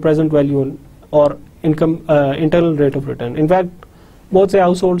exactly on present value or income, internal rate of return. In fact, बहुत से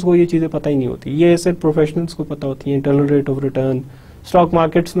households को ये चीज़ें पता ही नहीं होती. ये सिर्फ professionals को पता होती हैं. Internal rate of return, stock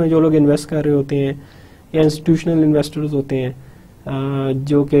markets में जो लोग invest कर रहे होते हैं या institutional investors होते हैं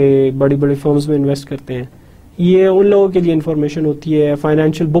जो कि बड़ी बड़ी firms में invest करते हैं, ये उन लोगों के लिए इंफॉर्मेशन होती है.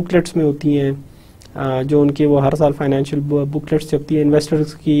 फाइनेंशियल बुकलेट्स में होती हैं जो उनके वो हर साल फाइनेंशियल बुकलेट्स छपती है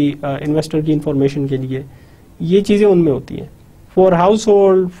इन्वेस्टर की इंफॉर्मेशन के लिए. ये चीज़ें उनमें होती हैं. For house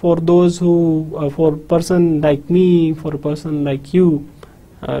hold, for those who, for person like me, for person like you,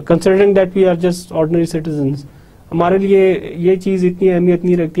 considering that we are just ordinary citizens, हमारे लिए ये चीज़ इतनी अहमियत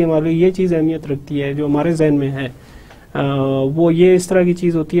नहीं रखती है. हमारे लिए ये चीज़ अहमियत रखती है जो हमारे जहन में है. वो ये इस तरह की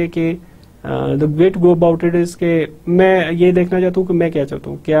चीज़ होती है कि the way to go about it is कि मैं ये देखना चाहता हूँ कि मैं क्या चाहता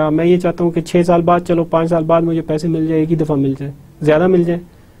हूँ. क्या मैं ये चाहता हूँ कि 6 साल बाद, चलो 5 साल बाद मुझे पैसे मिल जाए, एक ही दफ़ा मिल जाए, ज़्यादा मिल जाए.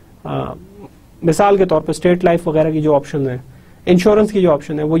 मिसाल के तौर पे स्टेट लाइफ वगैरह की जो ऑप्शन है, इंश्योरेंस की जो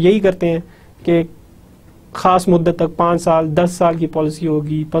ऑप्शन है, वो यही करते हैं कि ख़ास मुद्दत तक 5 साल 10 साल की पॉलिसी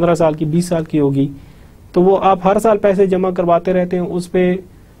होगी, 15 साल की, 20 साल की होगी, तो वो आप हर साल पैसे जमा करवाते रहते हैं, उस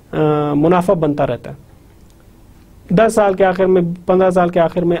पर मुनाफा बनता रहता है. 10 साल के आखिर में, 15 साल के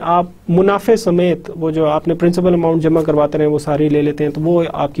आखिर में आप मुनाफे समेत वो जो आपने प्रिंसिपल अमाउंट जमा करवाते रहे वो सारी ले लेते हैं, तो वो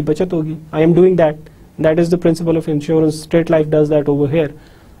आपकी बचत होगी. I am doing that is the principle of insurance. State life does that over here.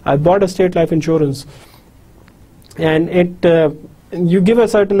 I bought a state life insurance and it you give a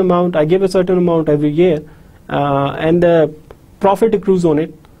certain amount, I give a certain amount every year, and the profit accrues on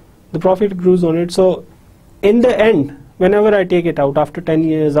it. So in the end, whenever I take it out, after 10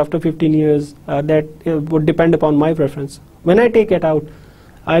 years, after 15 years, that would depend upon my preference. When I take it out,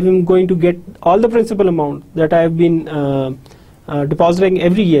 I am going to get all the principal amount that I have been depositing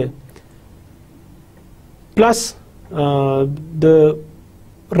every year, plus the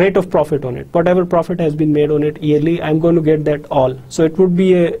rate of profit on it. Whatever profit has been made on it yearly, I'm going to get that all. So it would be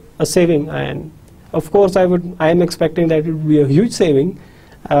a saving, and of course I am expecting that it would be a huge saving.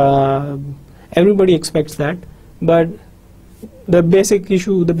 Everybody expects that, but the basic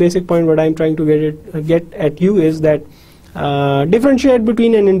issue, the basic point what I'm trying to get at you is that differentiate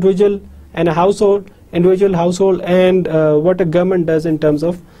between an individual and a household, and what a government does in terms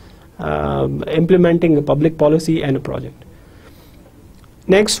of implementing a public policy and a project.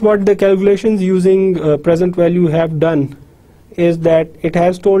 Next, what the calculations using present value have done is that it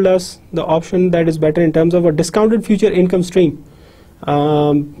has told us the option that is better in terms of a discounted future income stream.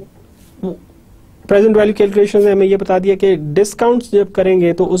 Present value calculation में हमें ये बता दिया कि discounts जब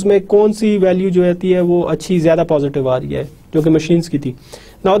करेंगे तो उसमें कौन सी वैल्यू जो आती है वो अच्छी ज़्यादा पॉजिटिव आ रही है, जो कि मशीन्स की थी.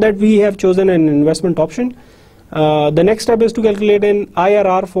 Now that we have chosen an investment option, the next step is to calculate N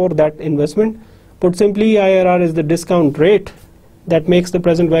IRR for that investment. Put simply, IRR is the discount rate that makes the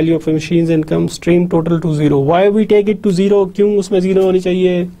present value of a machine's income stream total to zero. Why we take it to zero? क्यों उसमें zero होनी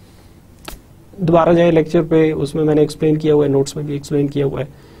चाहिए? दोबारा जाए lecture पे, उसमें मैंने explain किया हुआ है, नोट्स में भी एक्सप्लेन किया हुआ है.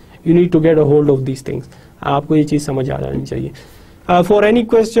 You need to get a hold of these things. आपको ये चीज़ समझ आ जानी चाहिए. For any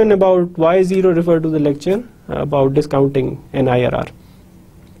question about why zero, refer to the lecture about discounting and IRR.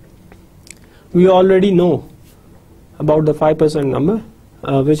 We already know about the 5% number,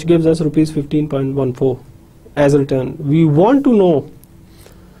 which gives us rupees 15.14 as return. We want to know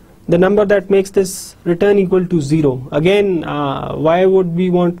the number that makes this return equal to zero. Again, why would we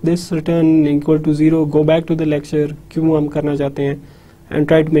want this return equal to zero? Go back to the lecture, क्यों हम करना चाहते हैं, and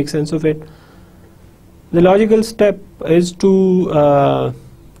try to make sense of it. The logical step is to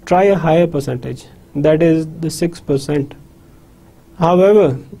try a higher percentage, that is the 6%.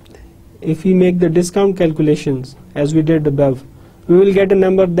 However, if we make the discount calculations as we did above, we will get a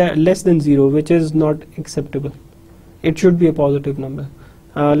number that less than zero, which is not acceptable. It should be a positive number.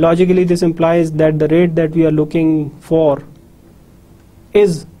 Logically, this implies that the rate that we are looking for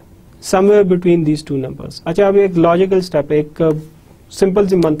is somewhere between these two numbers. अच्छा, अब एक logical step, एक simple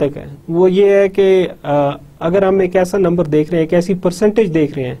सी मंतक है, वो ये है कि अगर हम एक ऐसा नंबर देख रहे हैं, एक ऐसी परसेंटेज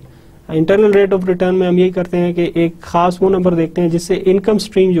देख रहे हैं, इंटरनल रेट ऑफ रिटर्न में हम यही करते हैं कि एक खास वो नंबर देखते हैं जिससे इनकम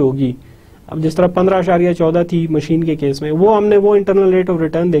स्ट्रीम जो होगी, अब जिस तरह 15.14 थी मशीन के केस में, वो हमने वो इंटरनल रेट ऑफ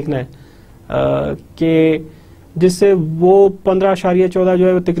रिटर्न देखना है कि जिससे वो 15.14 जो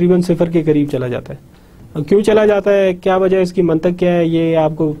है वो तकरीबन सिफर के करीब चला जाता है. क्यों चला जाता है, क्या वजह, इसकी मंतक क्या है, ये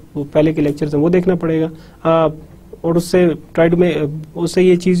आपको पहले के लेक्चर से वो देखना पड़ेगा, और उससे उससे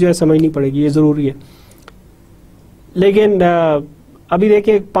ये चीज़ जो है समझनी पड़ेगी, ये ज़रूरी है. लेकिन अभी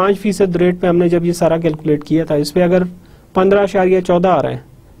देखिए 5% रेट पे हमने जब ये सारा कैलकुलेट किया था, इस पर अगर 15.14 आ रहा है,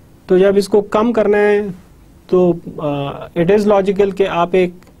 तो जब इसको कम करना है तो इट इज़ लॉजिकल कि आप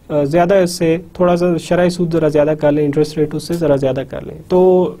एक ज़्यादा इससे थोड़ा सा शरह सूद ज़रा ज़्यादा कर लें, इंटरेस्ट रेट उससे ज़रा ज़्यादा कर लें.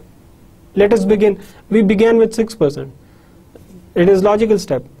 तो let us begin, we begin with 6%. It is logical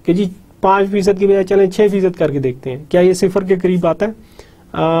step कि जी 5% की बजाय चलें 6% करके देखते हैं, क्या ये सिफर के करीब आता है?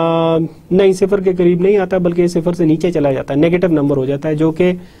 नहीं, सिफर के करीब नहीं आता, बल्कि ये सिफर से नीचे चला जाता है, नेगेटिव नंबर हो जाता है, जो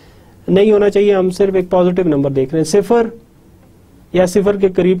कि नहीं होना चाहिए. हम सिर्फ एक पॉजिटिव नंबर देख रहे हैं, सिफर या सिफर के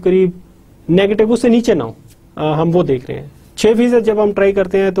करीब करीब, नेगेटिव उससे नीचे ना हो, हम वो देख रहे हैं. 6% जब हम ट्राई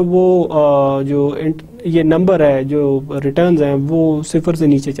करते हैं तो वो जो ये नंबर है, जो रिटर्न्स हैं, वो सिफर से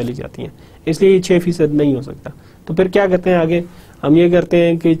नीचे चली जाती हैं, इसलिए ये 6% नहीं हो सकता. तो फिर क्या करते हैं आगे, हम ये करते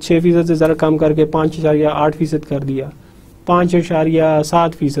हैं कि 6% से ज़रा कम करके 5.8% कर दिया,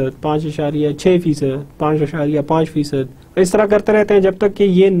 5.7%, 5.6%, 5.5%, इस तरह करते रहते हैं जब तक कि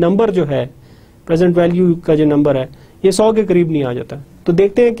ये नंबर जो है, प्रेजेंट वैल्यू का जो नंबर है, ये 100 के करीब नहीं आ जाता. तो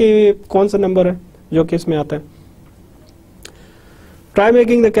देखते हैं कि कौन सा नंबर है जो कि इसमें आता है. Try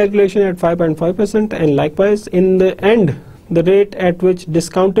making the calculation at 5.5% and likewise in the end the rate at which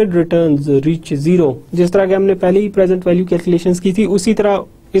discounted returns reach zero. जिस तरह के हमने पहले ही present value calculations की थी, उसी तरह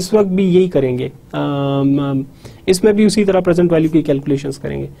इस वक्त भी यही करेंगे, इसमें भी उसी तरह present value की calculations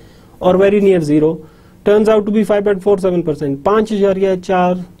करेंगे, और very near zero turns out to be 5.47%.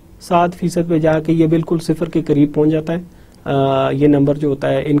 5.47% पे जाके ये बिल्कुल सिफर के करीब पहुंच जाता है, ये नंबर जो होता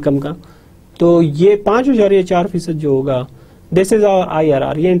है इनकम का. तो ये 5.4% जो होगा, this is our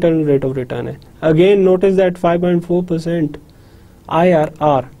IRR, ये internal rate of return है. Again notice that 5.4%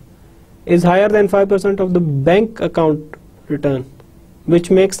 IRR is higher than 5% of the bank account return, which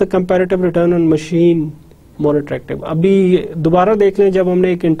makes the comparative return on machine more attractive. अभी दोबारा देख लें, जब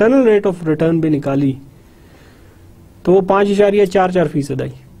हमने एक internal rate of return भी निकाली तो वो 5.44%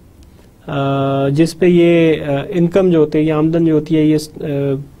 आई, जिस पे ये इनकम जो होती है, ये आमदन जो होती है, ये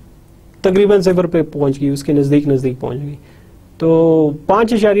तकरीबन सिफर पे पहुंच गई, उसके नज़दीक पहुंच गई. तो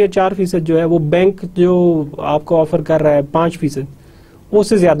 5.4% जो है वो बैंक जो आपको ऑफर कर रहा है 5%,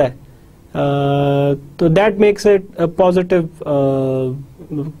 उससे ज़्यादा है. तो that makes it a positive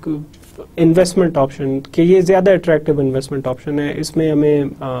investment option, कि ये ज़्यादा अट्रैक्टिव इन्वेस्टमेंट ऑप्शन है, इसमें हमें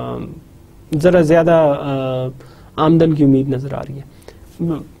ज़रा ज़्यादा आमदन की उम्मीद नज़र आ रही है.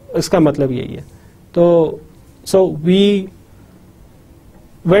 इसका मतलब यही है. तो so we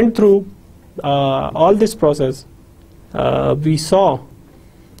went through all this process. We saw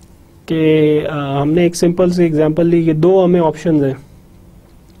कि हमने एक सिंपल सी एग्जांपल ली कि दो हमें ऑप्शंस हैं.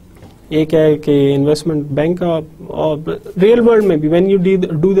 एक है कि इन्वेस्टमेंट बैंक का, और रियल वर्ल्ड में भी when you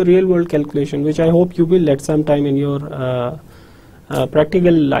do the real world calculation, which I hope you will at some time in your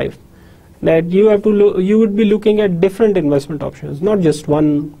practical life, that you have to you would be looking at different investment options, not just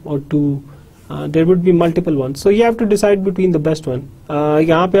one or two. There would be multiple ones, so you have to decide between the best one.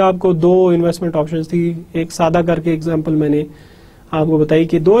 यहाँ पे आपको दो investment options थी. एक सादा करके example मैंने आपको बताई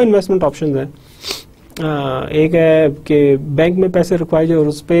कि दो इन्वेस्टमेंट ऑप्शंस हैं. एक है कि बैंक में पैसे रखवाए जाए और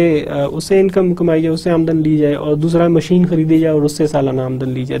उस पे उससे इनकम कमाई जाए, उससे आमदन ली जाए, और दूसरा मशीन खरीदी जाए और उससे सालाना आमदन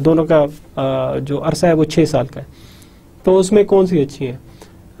ली जाए। दोनों का जो अरसा है वो 6 साल का है। तो उसमें कौन सी अच्छी है?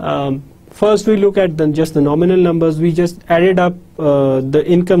 First we look at just the nominal numbers. We just added up the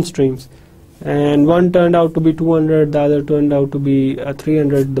income streams, and one turned out to be 200, the other turned out to be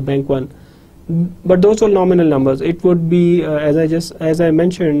 300, the bank one. But those are nominal numbers. It would be as I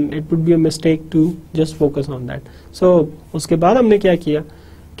mentioned, it would be a mistake to just focus on that. So उसके बाद हमने क्या किया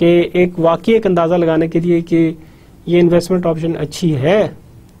कि एक वाकई एक अंदाज़ा लगाने के लिए कि ये इन्वेस्टमेंट ऑप्शन अच्छी है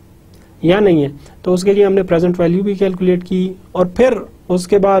या नहीं है, तो उसके लिए हमने प्रेजेंट वैल्यू भी कैलकुलेट की, और फिर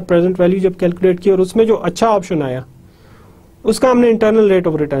उसके बाद प्रेजेंट वैल्यू जब कैलकुलेट की और उसमें जो अच्छा ऑप्शन आया उसका हमने इंटरनल रेट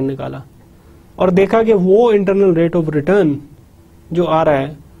ऑफ रिटर्न निकाला और देखा कि वो इंटरनल रेट ऑफ रिटर्न जो आ रहा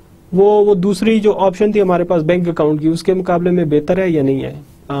है वो दूसरी जो ऑप्शन थी हमारे पास बैंक अकाउंट की उसके मुकाबले में बेहतर है या नहीं है।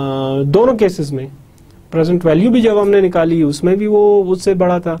 दोनों केसेस में प्रेजेंट वैल्यू भी जब हमने निकाली उसमें भी वो उससे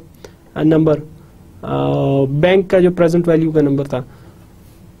बड़ा था नंबर, बैंक का जो प्रेजेंट वैल्यू का नंबर था।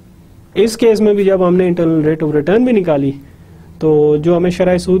 इस केस में भी जब हमने इंटरनल रेट ऑफ रिटर्न भी निकाली तो जो हमें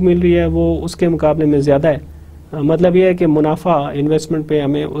शरह सूद मिल रही है वो उसके मुकाबले में ज़्यादा है। मतलब ये है कि मुनाफा इन्वेस्टमेंट पे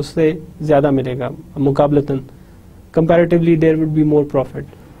हमें उससे ज़्यादा मिलेगा मुकाबलतन, comparatively there would be more profit.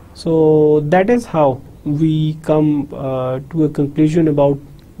 So that is how we come to a conclusion about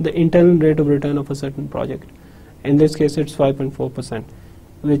the internal rate of return of a certain project. In this case it's 5.4%,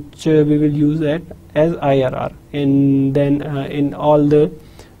 which we will use as IRR in all the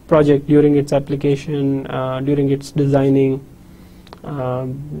project during its application, during its designing,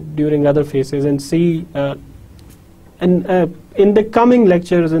 during other phases, and see in the coming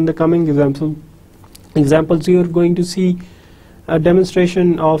lectures, in the coming examples you are going to see a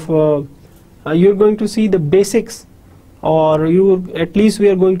demonstration of you're going to see the basics, or at least we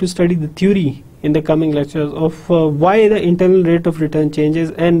are going to study the theory in the coming lectures of why the internal rate of return changes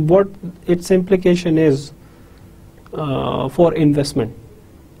and what its implication is for investment.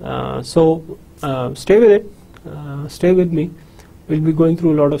 So stay with it, stay with me. We'll be going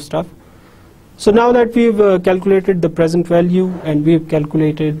through a lot of stuff. So now that we've calculated the present value and we've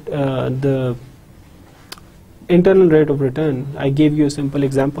calculated the internal rate of return, I gave you a simple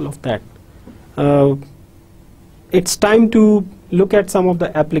example of that. It's time to look at some of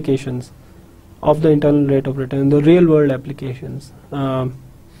the applications of the internal rate of return, the real world applications.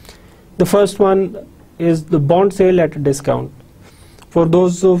 The first one is the bond sale at a discount. For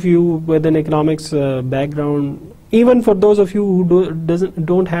those of you with an economics background, even for those of you who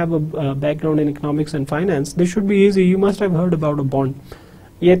don't have a background in economics and finance, this should be easy. You must have heard about a bond.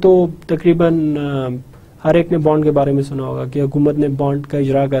 ये तो तकरीबन हर एक ने bond के बारे में सुना होगा कि हुकूमत ने बॉन्ड का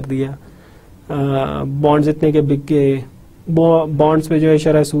इजरा कर दिया, बॉन्ड्स इतने के बिक गए, बॉन्ड्स पे जो है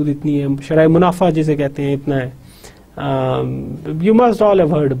शरह सूद इतनी है, शरह मुनाफा जिसे कहते हैं इतना है. You must all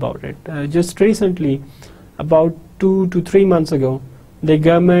have heard about it. Just recently, about 2 to 3 months ago, the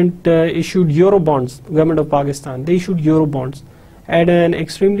government issued euro bonds. Government of Pakistan, they issued euro bonds at an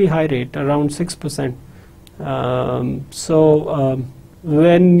extremely high rate, around 6%.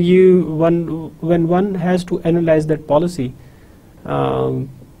 When one has to analyze that policy,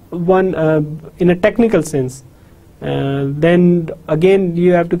 in a technical sense, then again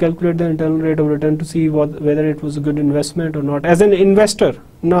you have to calculate the internal rate of return to see whether it was a good investment or not. As an investor,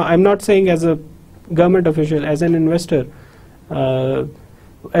 no, I'm not saying as a government official, as an investor,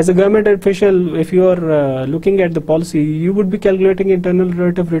 as a government official, if you are looking at the policy, you would be calculating internal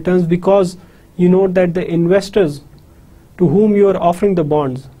rate of returns because you know that the investors to whom you are offering the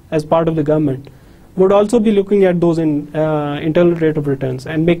bonds as part of the government would also be looking at those internal rate of returns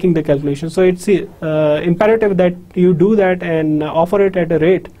and making the calculation. So it's imperative that you do that and offer it at a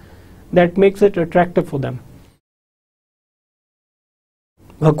rate that makes it attractive for them.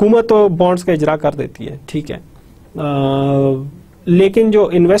 हुकूमत तो bonds का इजरा कर देती है, ठीक है, लेकिन जो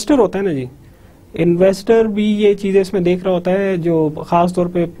इन्वेस्टर होता है ना जी, इन्वेस्टर भी ये चीज़ें इसमें देख रहा होता है, जो ख़ास तौर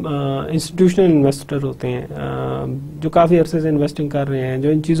पे इंस्टीट्यूशनल इन्वेस्टर होते हैं, जो काफ़ी अरसे से इन्वेस्टिंग कर रहे हैं,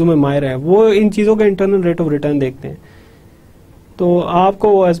 जो इन चीज़ों में माहिर है, वो इन चीज़ों का इंटरनल रेट ऑफ रिटर्न देखते हैं. तो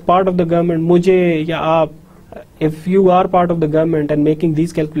आपको as part of the government, मुझे या आप, if you are part of the government and making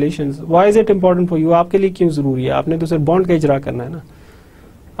these calculations, why is it important for you? आपके लिए क्यों ज़रूरी है? आपने तो सिर्फ बॉन्ड का इजरा करना है ना.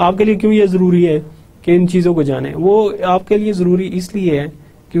 आपके लिए क्यों ये ज़रूरी है कि इन चीज़ों को जाने? वो आपके लिए ज़रूरी इसलिए है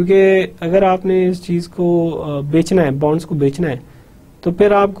क्योंकि अगर आपने इस चीज़ को बेचना है, बॉन्ड्स को बेचना है, तो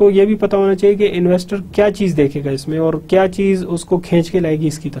फिर आपको ये भी पता होना चाहिए कि इन्वेस्टर क्या चीज़ देखेगा इसमें और क्या चीज़ उसको खींच के लाएगी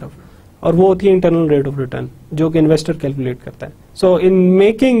इसकी तरफ, और वो होती है इंटरनल रेट ऑफ रिटर्न जो कि इन्वेस्टर कैलकुलेट करता है. सो in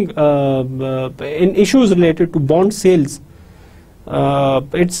making in issues related to bond sales,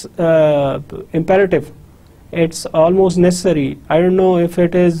 It's imperative. It's almost necessary. I don't know if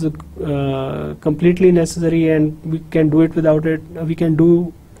it is completely necessary and we can do it without it. We can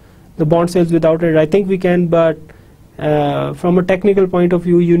do the bond sales without it. I think we can, but from a technical point of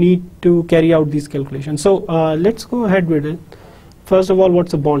view, you need to carry out these calculations. So let's go ahead with it. First of all,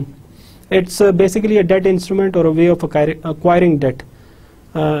 what's a bond? It's basically a debt instrument or a way of acquiring debt.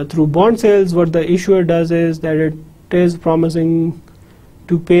 Through bond sales, what the issuer does is that it is promising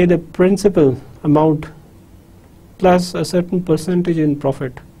to pay the principal amount plus a certain percentage in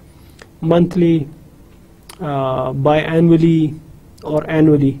profit monthly, biannually or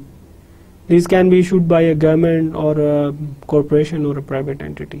annually. These can be issued by a government or a corporation or a private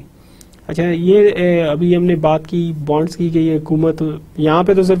entity. अच्छा ये अभी हमने बात की bonds की कि ये हुकूमत यहाँ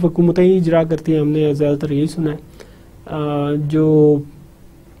पे तो सिर्फ हुकूमतें ही इजरा करती हैं, हमने ज़्यादातर यही सुना है। जो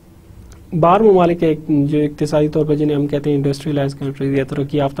बाहर ममालिक है जो इक्तिसादी तौर पर जिन्हें हम कहते हैं इंडस्ट्रियलाइज कंट्रीज या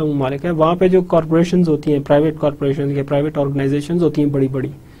तरक्की याफ्ता ममालिक है, वहाँ पे जो कॉरपोरेशंस होती हैं, प्राइवेट कॉरपोरेशन या प्राइवेट ऑर्गेनाइजेशंस होती हैं बड़ी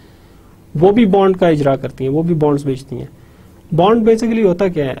बड़ी, वो भी बॉन्ड का इजरा करती हैं, वो भी बॉन्ड्स बेचती हैं। बॉन्ड बेसिकली होता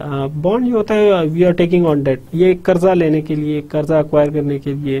क्या है? बॉन्ड ये होता है we are taking on date, ये कर्जा लेने के लिए, कर्जा अक्वायर करने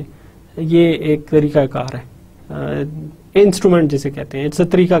के लिए ये एक तरीका कार है, इंस्ट्रूमेंट जिसे कहते हैं। इट्स अ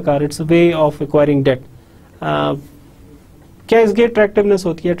तरीका car, it's a way of acquiring date. क्या इसकी अट्रैक्टिवनेस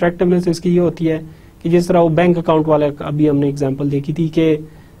होती है? अट्रैक्टिवनेस इसकी ये होती है कि जिस तरह वो बैंक अकाउंट वाला अभी हमने एग्जांपल देखी थी कि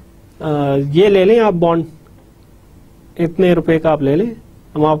ये ले लें आप बॉन्ड, इतने रुपए का आप ले लें,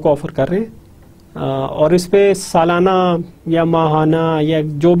 हम आपको ऑफर कर रहे हैं और इस पे सालाना या माहाना या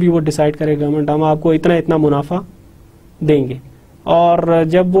जो भी वो डिसाइड करे गवर्नमेंट, हम आपको इतना इतना मुनाफा देंगे। और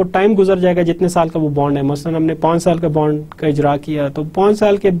जब वो टाइम गुजर जाएगा, जितने साल का वो बॉन्ड है, मसलन हमने 5 साल का बॉन्ड का इजरा किया, तो 5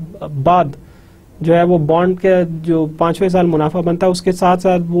 साल के बाद जो है वो बॉन्ड का जो 5वें साल मुनाफा बनता है, उसके साथ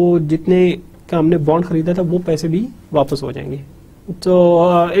साथ वो जितने का हमने बॉन्ड खरीदा था वो पैसे भी वापस हो जाएंगे।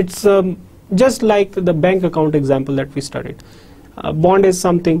 तो it's just like the bank account example that we studied. Bond is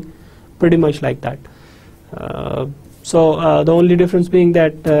something pretty much like that. So the only difference being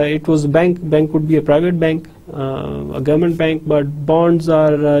that it was bank could be a private bank, a government bank, but bonds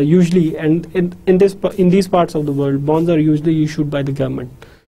are usually, and in these parts of the world, bonds are usually issued by the government.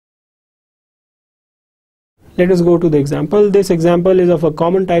 Let us go to the example. This example is of a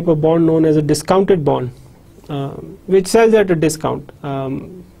common type of bond known as a discounted bond, which sells at a discount.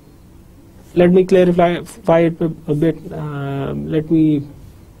 Let me clarify it a bit. Let me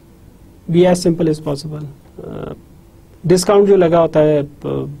be as simple as possible. Discount जो लगा होता है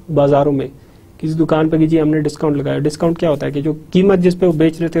बाजारों में, किसी दुकान पे कि जी हमने डिस्काउंट लगाया, डिस्काउंट क्या होता है कि जो कीमत जिस पे वो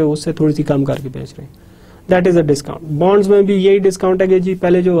बेच रहे थे उससे थोड़ी सी कम करके बेच रहे हैं, that is a discount. Bonds में भी यही डिस्काउंट है कि जी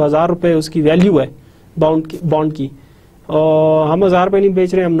पहले जो 1000 रुपए उसकी वैल्यू है बॉन्ड की, और हम 1000 रुपए नहीं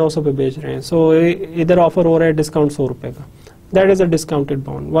बेच रहे हैं, हम 900 पे बेच रहे हैं, सो इधर ऑफर हो रहा है डिस्काउंट 100 रुपए का, that is a discounted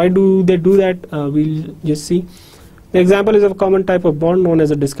bond. Why do they do that? We'll just see. The example is of a common type of bond known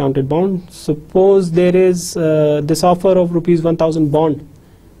as a discounted bond. Suppose there is this offer of rupees 1000 bond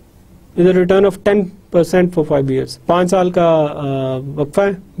with a return of 10% for 5 years. 5 साल का वक्फा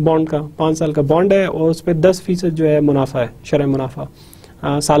है bond का, 5 साल का bond है और उस पर 10% जो है मुनाफा है, शरह मुनाफा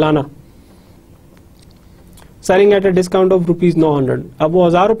सालाना, selling at a discount of rupees 900। अब वो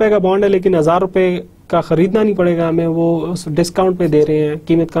 1000 रुपए का बॉन्ड है लेकिन 1000 रुपए का खरीदना नहीं पड़ेगा हमें, वो उस डिस्काउंट पे दे रहे हैं,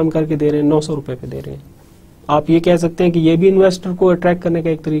 कीमत कम करके दे रहे हैं, 900 रुपए पे दे रहे हैं। आप ये कह सकते हैं कि ये भी इन्वेस्टर को अट्रैक्ट करने का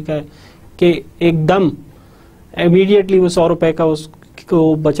एक तरीका है कि एकदम इमीडिएटली वो 100 रुपए का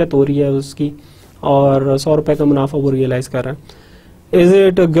उसको बचत हो रही है उसकी, और 100 रुपए का मुनाफा वो रियलाइज कर रहा है। Is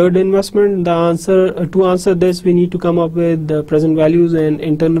it a good investment? The answer to answer this we need to come up with the present values and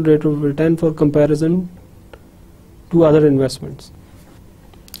internal rate of return for comparison to other investments.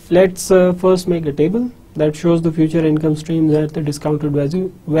 Let's first make a table that shows the future income streams at the discounted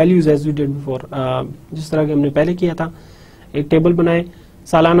values as we did before. जिस तरह के हमने पहले किया था, एक table बनाए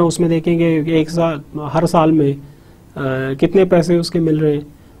सालाना, उसमें देखेंगे एक साल हर साल में कितने पैसे उसके मिल रहे हैं,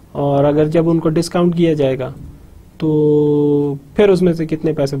 और अगर जब उनको डिस्काउंट किया जाएगा तो फिर उसमें से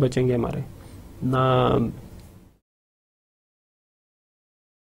कितने पैसे बचेंगे हमारे।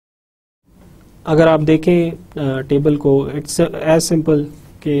 अगर आप देखें टेबल को, इट्स एज सिंपल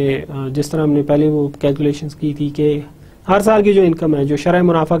कि जिस तरह हमने पहले वो कैलकुलेशंस की थी कि हर साल की जो इनकम है, जो शरह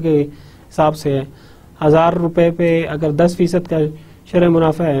मुनाफा के हिसाब से है, 1000 रुपए पे अगर 10% का शरह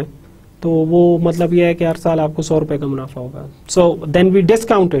मुनाफा है तो वो मतलब ये है कि हर साल आपको 100 रुपए का मुनाफा होगा। So then we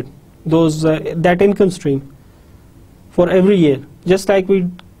discounted those that income stream for every year, just like we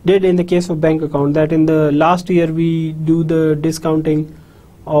did in the case of bank account, that in the last year we do the discounting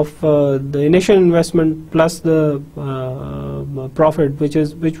of the initial investment plus the profit,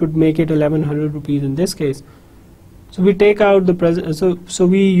 which would make it 1100 rupees in this case. So we take out the present, so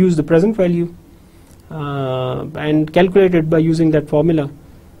we use the present value and calculate it by using that formula.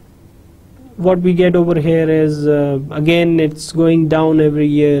 What we get over here is again it's going down every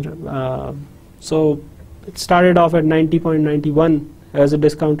year. So it started off at 90.91 as a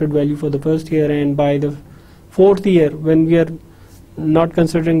discounted value for the first year, and by the fourth year, when we are not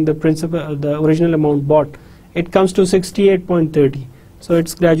considering the principal, the original amount bought, it comes to 68.30. So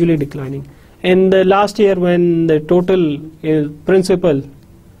it's gradually declining. And the last year, when the total principal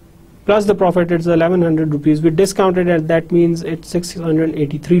plus the profit is 1100 rupees, we discounted it, that means it's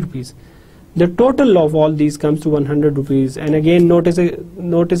 683 rupees. The total of all these comes to 100 rupees, and again notice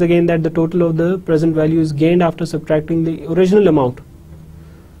again that the total of the present value is gained after subtracting the original amount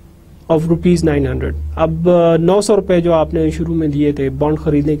of rupees 900. अब 900 रुपए जो आपने शुरू में दिए थे bond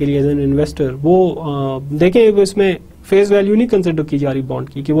खरीदने के लिए एज एन इन्वेस्टर, वो देखें इसमें फेस वैल्यू नहीं कंसिडर की जा रही बॉन्ड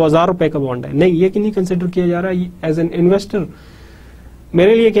की कि वो 1000 रुपए का बॉन्ड है, नहीं, ये नहीं कंसिडर किया जा रहा एज एन इन्वेस्टर.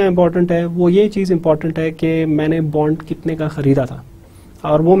 मेरे लिए क्या इंपॉर्टेंट है, वो ये चीज़ इंपॉर्टेंट है कि मैंने बॉन्ड कितने का खरीदा था,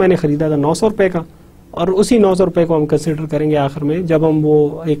 और वो मैंने खरीदा था 900 रुपए का, और उसी 900 रुपए को हम कंसिडर करेंगे आखिर में जब हम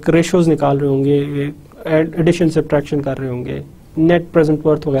वो एक रेशोज निकाल रहे होंगे, एडिशन सब्ट्रैक्शन कर रहे होंगे, नेट प्रेजेंट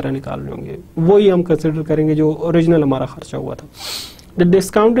वर्थ वगैरह निकाल रहे होंगे, वही हम कंसिडर करेंगे जो ओरिजिनल हमारा खर्चा हुआ था. The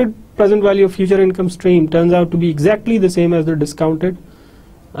discounted present value of future income stream turns out to be exactly the same as the discounted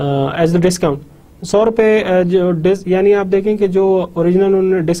as the discount. 100 रुपए जो यानी आप देखें कि जो ओरिजिनल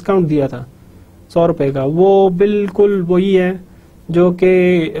उन्होंने डिस्काउंट दिया था 100 रुपए का, वो बिल्कुल वही है जो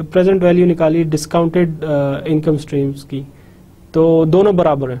कि प्रेजेंट वैल्यू निकाली डिस्काउंटेड इनकम स्ट्रीम्स की, तो दोनों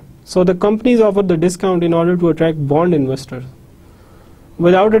बराबर हैं. So the companies offer the discount in order to attract bond investors.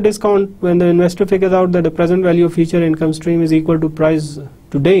 Without a discount, when the investor figures out that the present value of future income stream is equal to price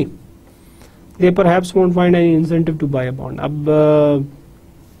today, they perhaps won't find any incentive to buy a bond. अब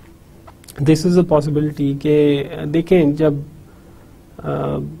this is a possibility कि देखें जब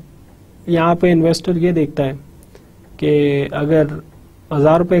यहाँ पे investor ये देखता है कि अगर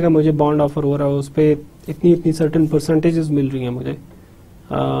 1000 रुपए का मुझे बॉन्ड ऑफर हो रहा है, उस पर इतनी सर्टेन परसेंटेजेस मिल रही हैं मुझे,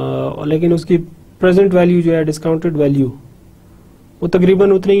 लेकिन उसकी प्रेजेंट वैल्यू जो है डिस्काउंटेड वैल्यू वो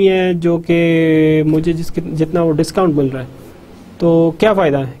तकरीबन उतनी ही है जो कि मुझे जितना वो डिस्काउंट मिल रहा है, तो क्या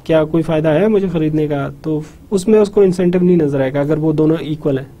फ़ायदा है, क्या कोई फ़ायदा है मुझे ख़रीदने का? तो उसमें उसको इंसेंटिव नहीं नज़र आएगा अगर वो दोनों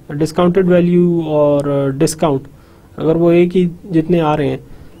इक्वल हैं. डिस्काउंटेड वैल्यू और डिस्काउंट अगर वो एक ही जितने आ रहे हैं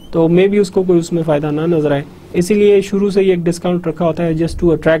तो मे बी उसको कोई उसमें फ़ायदा ना नज़र आए, इसीलिए शुरू से ही एक डिस्काउंट रखा होता है जस्ट टू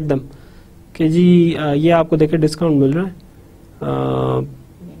अट्रैक्ट दम कि जी ये आपको देखे डिस्काउंट मिल रहा है,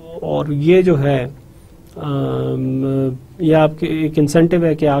 और ये जो है ये आपके एक इंसेंटिव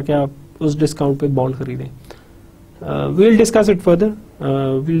है कि आके आप उस डिस्काउंट पे बॉन्ड खरीदें. we'll discuss it further.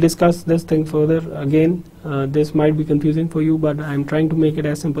 We'll discuss this thing further again. This might be confusing for you, but I'm trying to make it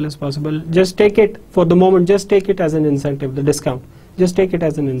as simple as possible. Just take it for the moment, just take it as an incentive, the discount. Just take it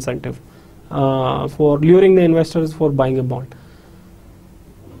as an incentive for luring the investors for buying a bond.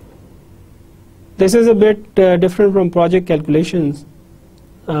 This is a bit different from project calculations.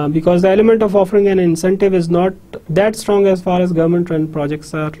 Because the element of offering an incentive is not that strong as far as government-run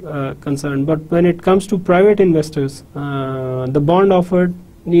projects are concerned. But when it comes to private investors, the bond offered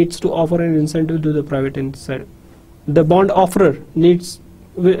needs to offer an incentive to the private investor. The bond offerer needs,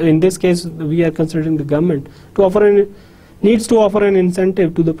 in this case, we are considering the government, needs to offer an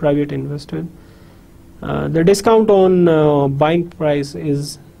incentive to the private investor. The discount on buying price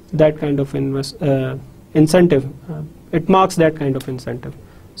is that kind of incentive. It marks that kind of incentive.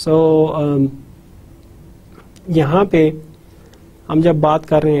 So यहाँ पे हम जब बात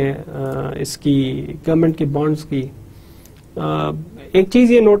कर रहे हैं इसकी government के बॉन्ड्स की, एक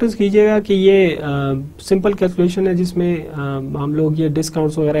चीज़ ये नोटिस कीजिएगा कि ये सिंपल कैलकुलेशन है जिसमें हम लोग ये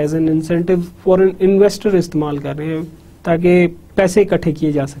डिस्काउंट्स वगैरह as an incentive for an investor इस्तेमाल कर रहे हैं ताकि पैसे इकट्ठे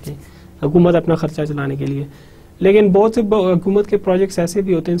किए जा सकें हुकूमत अपना खर्चा चलाने के लिए. लेकिन बहुत से हुकूमत के प्रोजेक्ट्स ऐसे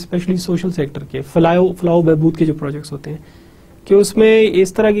भी होते हैं, स्पेशली सोशल सेक्टर के फलाह बहबूद के जो प्रोजेक्ट्स होते हैं, कि उसमें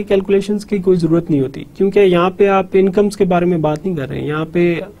इस तरह की कैलकुलेशंस की कोई ज़रूरत नहीं होती, क्योंकि यहाँ पे आप इनकम्स के बारे में बात नहीं कर रहे हैं. यहाँ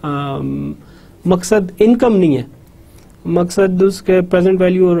पे मकसद इनकम नहीं है, मकसद उसके प्रेजेंट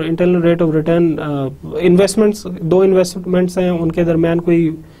वैल्यू और internal rate of return. Investments, दो इन्वेस्टमेंट्स हैं, उनके दरमियान कोई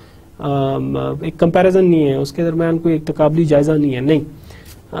एक कंपैरिजन नहीं है, उसके दरमियान कोई एक तकाबली जायज़ा नहीं है. नहीं,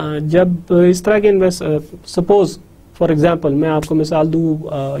 जब इस तरह के सपोज फॉर एग्जांपल मैं आपको मिसाल दूँ,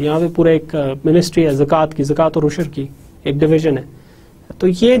 यहाँ पे पूरा एक मिनिस्ट्री है ज़कात की, ज़कात और उशर की एक डिवीज़न है. तो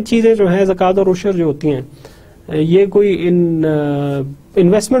ये चीज़ें जो हैं ज़कात और उशर जो होती हैं, ये कोई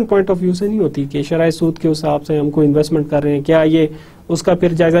इन्वेस्टमेंट पॉइंट ऑफ व्यू से नहीं होती कि शराय सूद के हिसाब से हमको इन्वेस्टमेंट कर रहे हैं. क्या ये उसका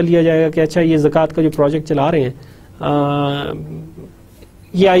फिर जायज़ा लिया जाएगा कि अच्छा ये ज़कात का जो प्रोजेक्ट चला रहे हैं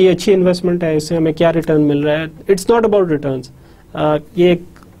या ये अच्छी इन्वेस्टमेंट है, इससे हमें क्या रिटर्न मिल रहा है. It's not about returns. ये एक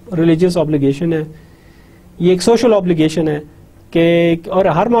रिलीजियस ऑब्लिगेशन है, ये एक सोशल ऑब्लिगेशन है कि, और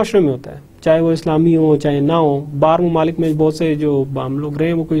हर माशरे में होता है, चाहे वो इस्लामी हो चाहे ना हो. बाहर ममालिक में बहुत से जो हम लोग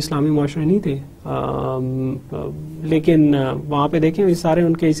रहे वो कोई इस्लामी माशरे नहीं थे, लेकिन वहाँ पे देखें ये सारे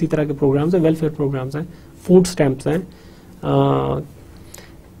उनके इसी तरह के प्रोग्राम्स हैं, वेलफेयर प्रोग्राम्स हैं, फूड स्टैम्प्स हैं,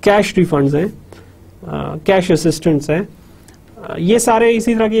 कैश रिफंड्स हैं, कैश असिस्टेंट्स हैं. ये सारे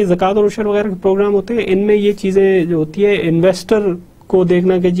इसी तरह के ज़कात और उशर वगैरह के प्रोग्राम होते हैं. इनमें ये चीज़ें जो होती है, इन्वेस्टर को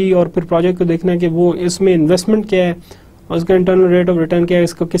देखना कि जी, और फिर प्रोजेक्ट को देखना कि वो इसमें इन्वेस्टमेंट क्या है और उसका इंटरनल रेट ऑफ रिटर्न क्या है,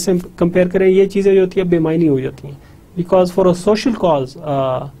 इसको किससे कंपेयर करें, ये चीज़ें जो होती है बेमायनी हो जाती हैं. Because for a social cause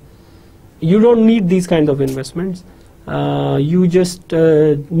you don't need these kind of investments. You just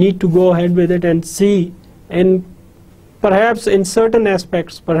need to go ahead with it and see, and perhaps in certain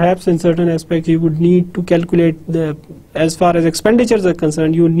aspects you would need to calculate the, as far as expenditures are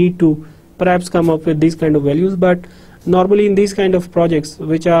concerned, you need to perhaps come up with these kind of values. But normally in these kind of projects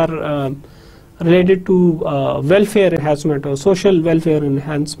which are related to welfare enhancement or social welfare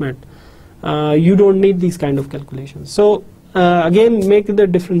enhancement, you don't need these kind of calculations. So again, make the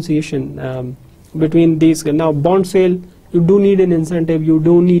differentiation between these. Now bond sale, you do need an incentive, you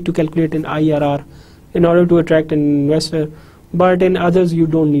do need to calculate an IRR in order to attract an investor, but in others you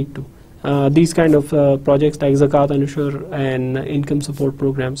don't need to. These kind of projects like Zakat and Ushur and income support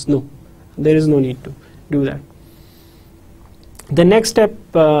programs, no, there is no need to do that. The next step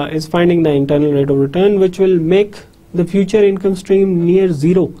is finding the internal rate of return, which will make the future income stream near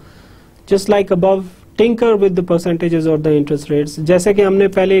zero. Just like above, tinker with the percentages or the interest rates. जैसे कि हमने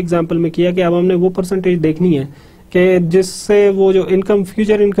पहले example में किया कि अब हमने वो परसेंटेज देखनी है कि जिससे वो जो इनकम,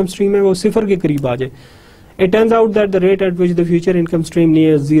 फ्यूचर इनकम स्ट्रीम है वो सिफर के करीब आ जाए. It turns out that the rate at which the future income stream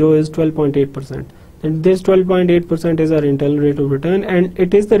near zero is 12.8%. And this 12.8% is our internal rate of return, and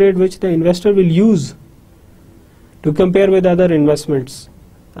it is the rate which the investor will use to compare with other investments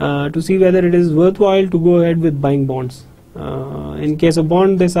to see whether it is worthwhile to go ahead with buying bonds. In case of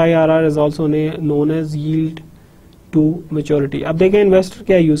bond, this IRR is also known as yield to maturity. अब देखें investor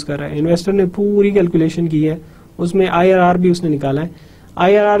क्या use कर रहा है. Investor ने पूरी calculation की है, उसमें IRR भी उसने निकाला है.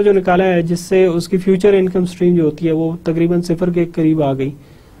 IRR जो निकाला है जिससे उसकी फ्यूचर इनकम स्ट्रीम जो होती है वो तकरीबन सिफर के करीब आ गई,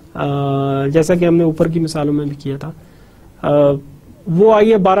 जैसा कि हमने ऊपर की मिसालों में भी किया था. वो आई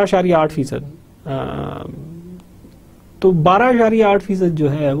है 12.8%. तो 12.8% जो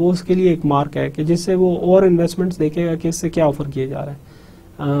है वो उसके लिए एक मार्क है कि जिससे वो और इन्वेस्टमेंट्स देखेगा कि इससे क्या ऑफर किया जा रहा है,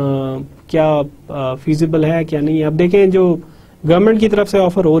 क्या फीजिबल है क्या नहीं है. अब देखें जो गवर्नमेंट की तरफ से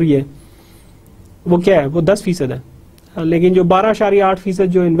ऑफर हो रही है वो क्या है, वो 10% है, लेकिन जो 12.8%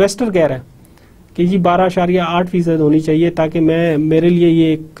 जो इन्वेस्टर कह रहा है कि जी 12.8% होनी चाहिए ताकि मेरे लिए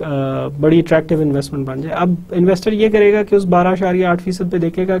ये एक बड़ी अट्रैक्टिव इन्वेस्टमेंट बन जाए. अब इन्वेस्टर ये करेगा कि उस 12.8% पे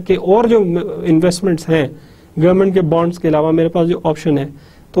देखेगा कि और जो इन्वेस्टमेंट्स हैं गवर्नमेंट के बॉन्ड्स के अलावा मेरे पास जो ऑप्शन है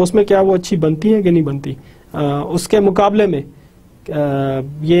तो उसमें क्या वो अच्छी बनती है कि नहीं बनती. उसके मुकाबले में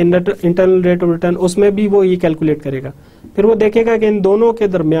ये इंटरनल रेट ऑफ रिटर्न, उसमें भी वो ये कैलकुलेट करेगा. फिर वो देखेगा कि इन दोनों के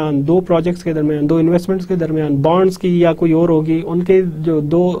दरमियान, दो प्रोजेक्ट्स के दरमियान, दो इन्वेस्टमेंट्स के दरमियान, बॉन्ड्स की या कोई और होगी, उनके जो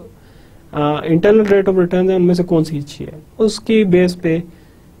दो इंटरनल रेट ऑफ रिटर्न है उनमें से कौन सी अच्छी है. उसकी बेस पे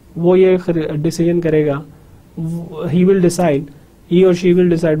वो ये डिसीजन करेगा. He will decide, he or she will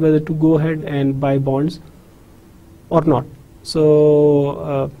decide whether to go ahead and buy bonds or not.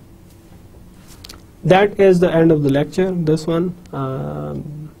 So that is the end of the lecture, this one.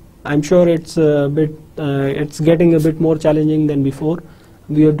 I'm sure it's a bit it's getting a bit more challenging than before.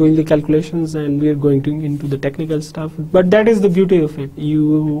 We are doing the calculations and we are going into the technical stuff, but that is the beauty of it.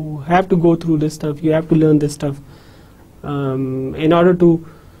 You have to go through this stuff, you have to learn this stuff in order to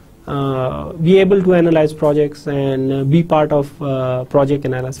be able to analyze projects and be part of project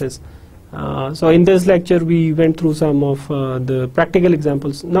analysis. So in this lecture we went through some of the practical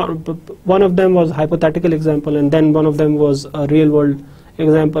examples. Now, one of them was hypothetical example, and then one of them was a real world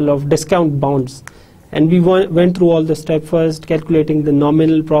example of discount bonds. And we went through all the steps. First calculating the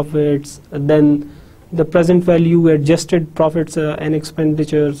nominal profits, then the present value adjusted profits and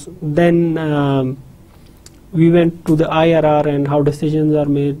expenditures, then we went to the IRR and how decisions are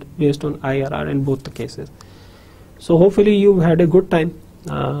made based on IRR in both the cases. So hopefully you had a good time.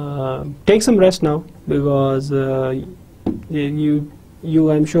 Take some rest now, because I'm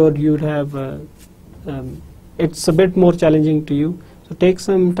sure you'd have it's a bit more challenging to you. So take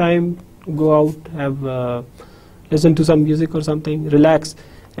some time, go out, have listen to some music or something, relax,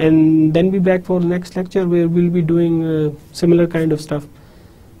 and then be back for the next lecture where we'll be doing similar kind of stuff.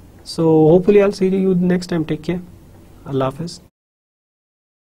 So hopefully I'll see you next time. Take care. Allah Hafiz.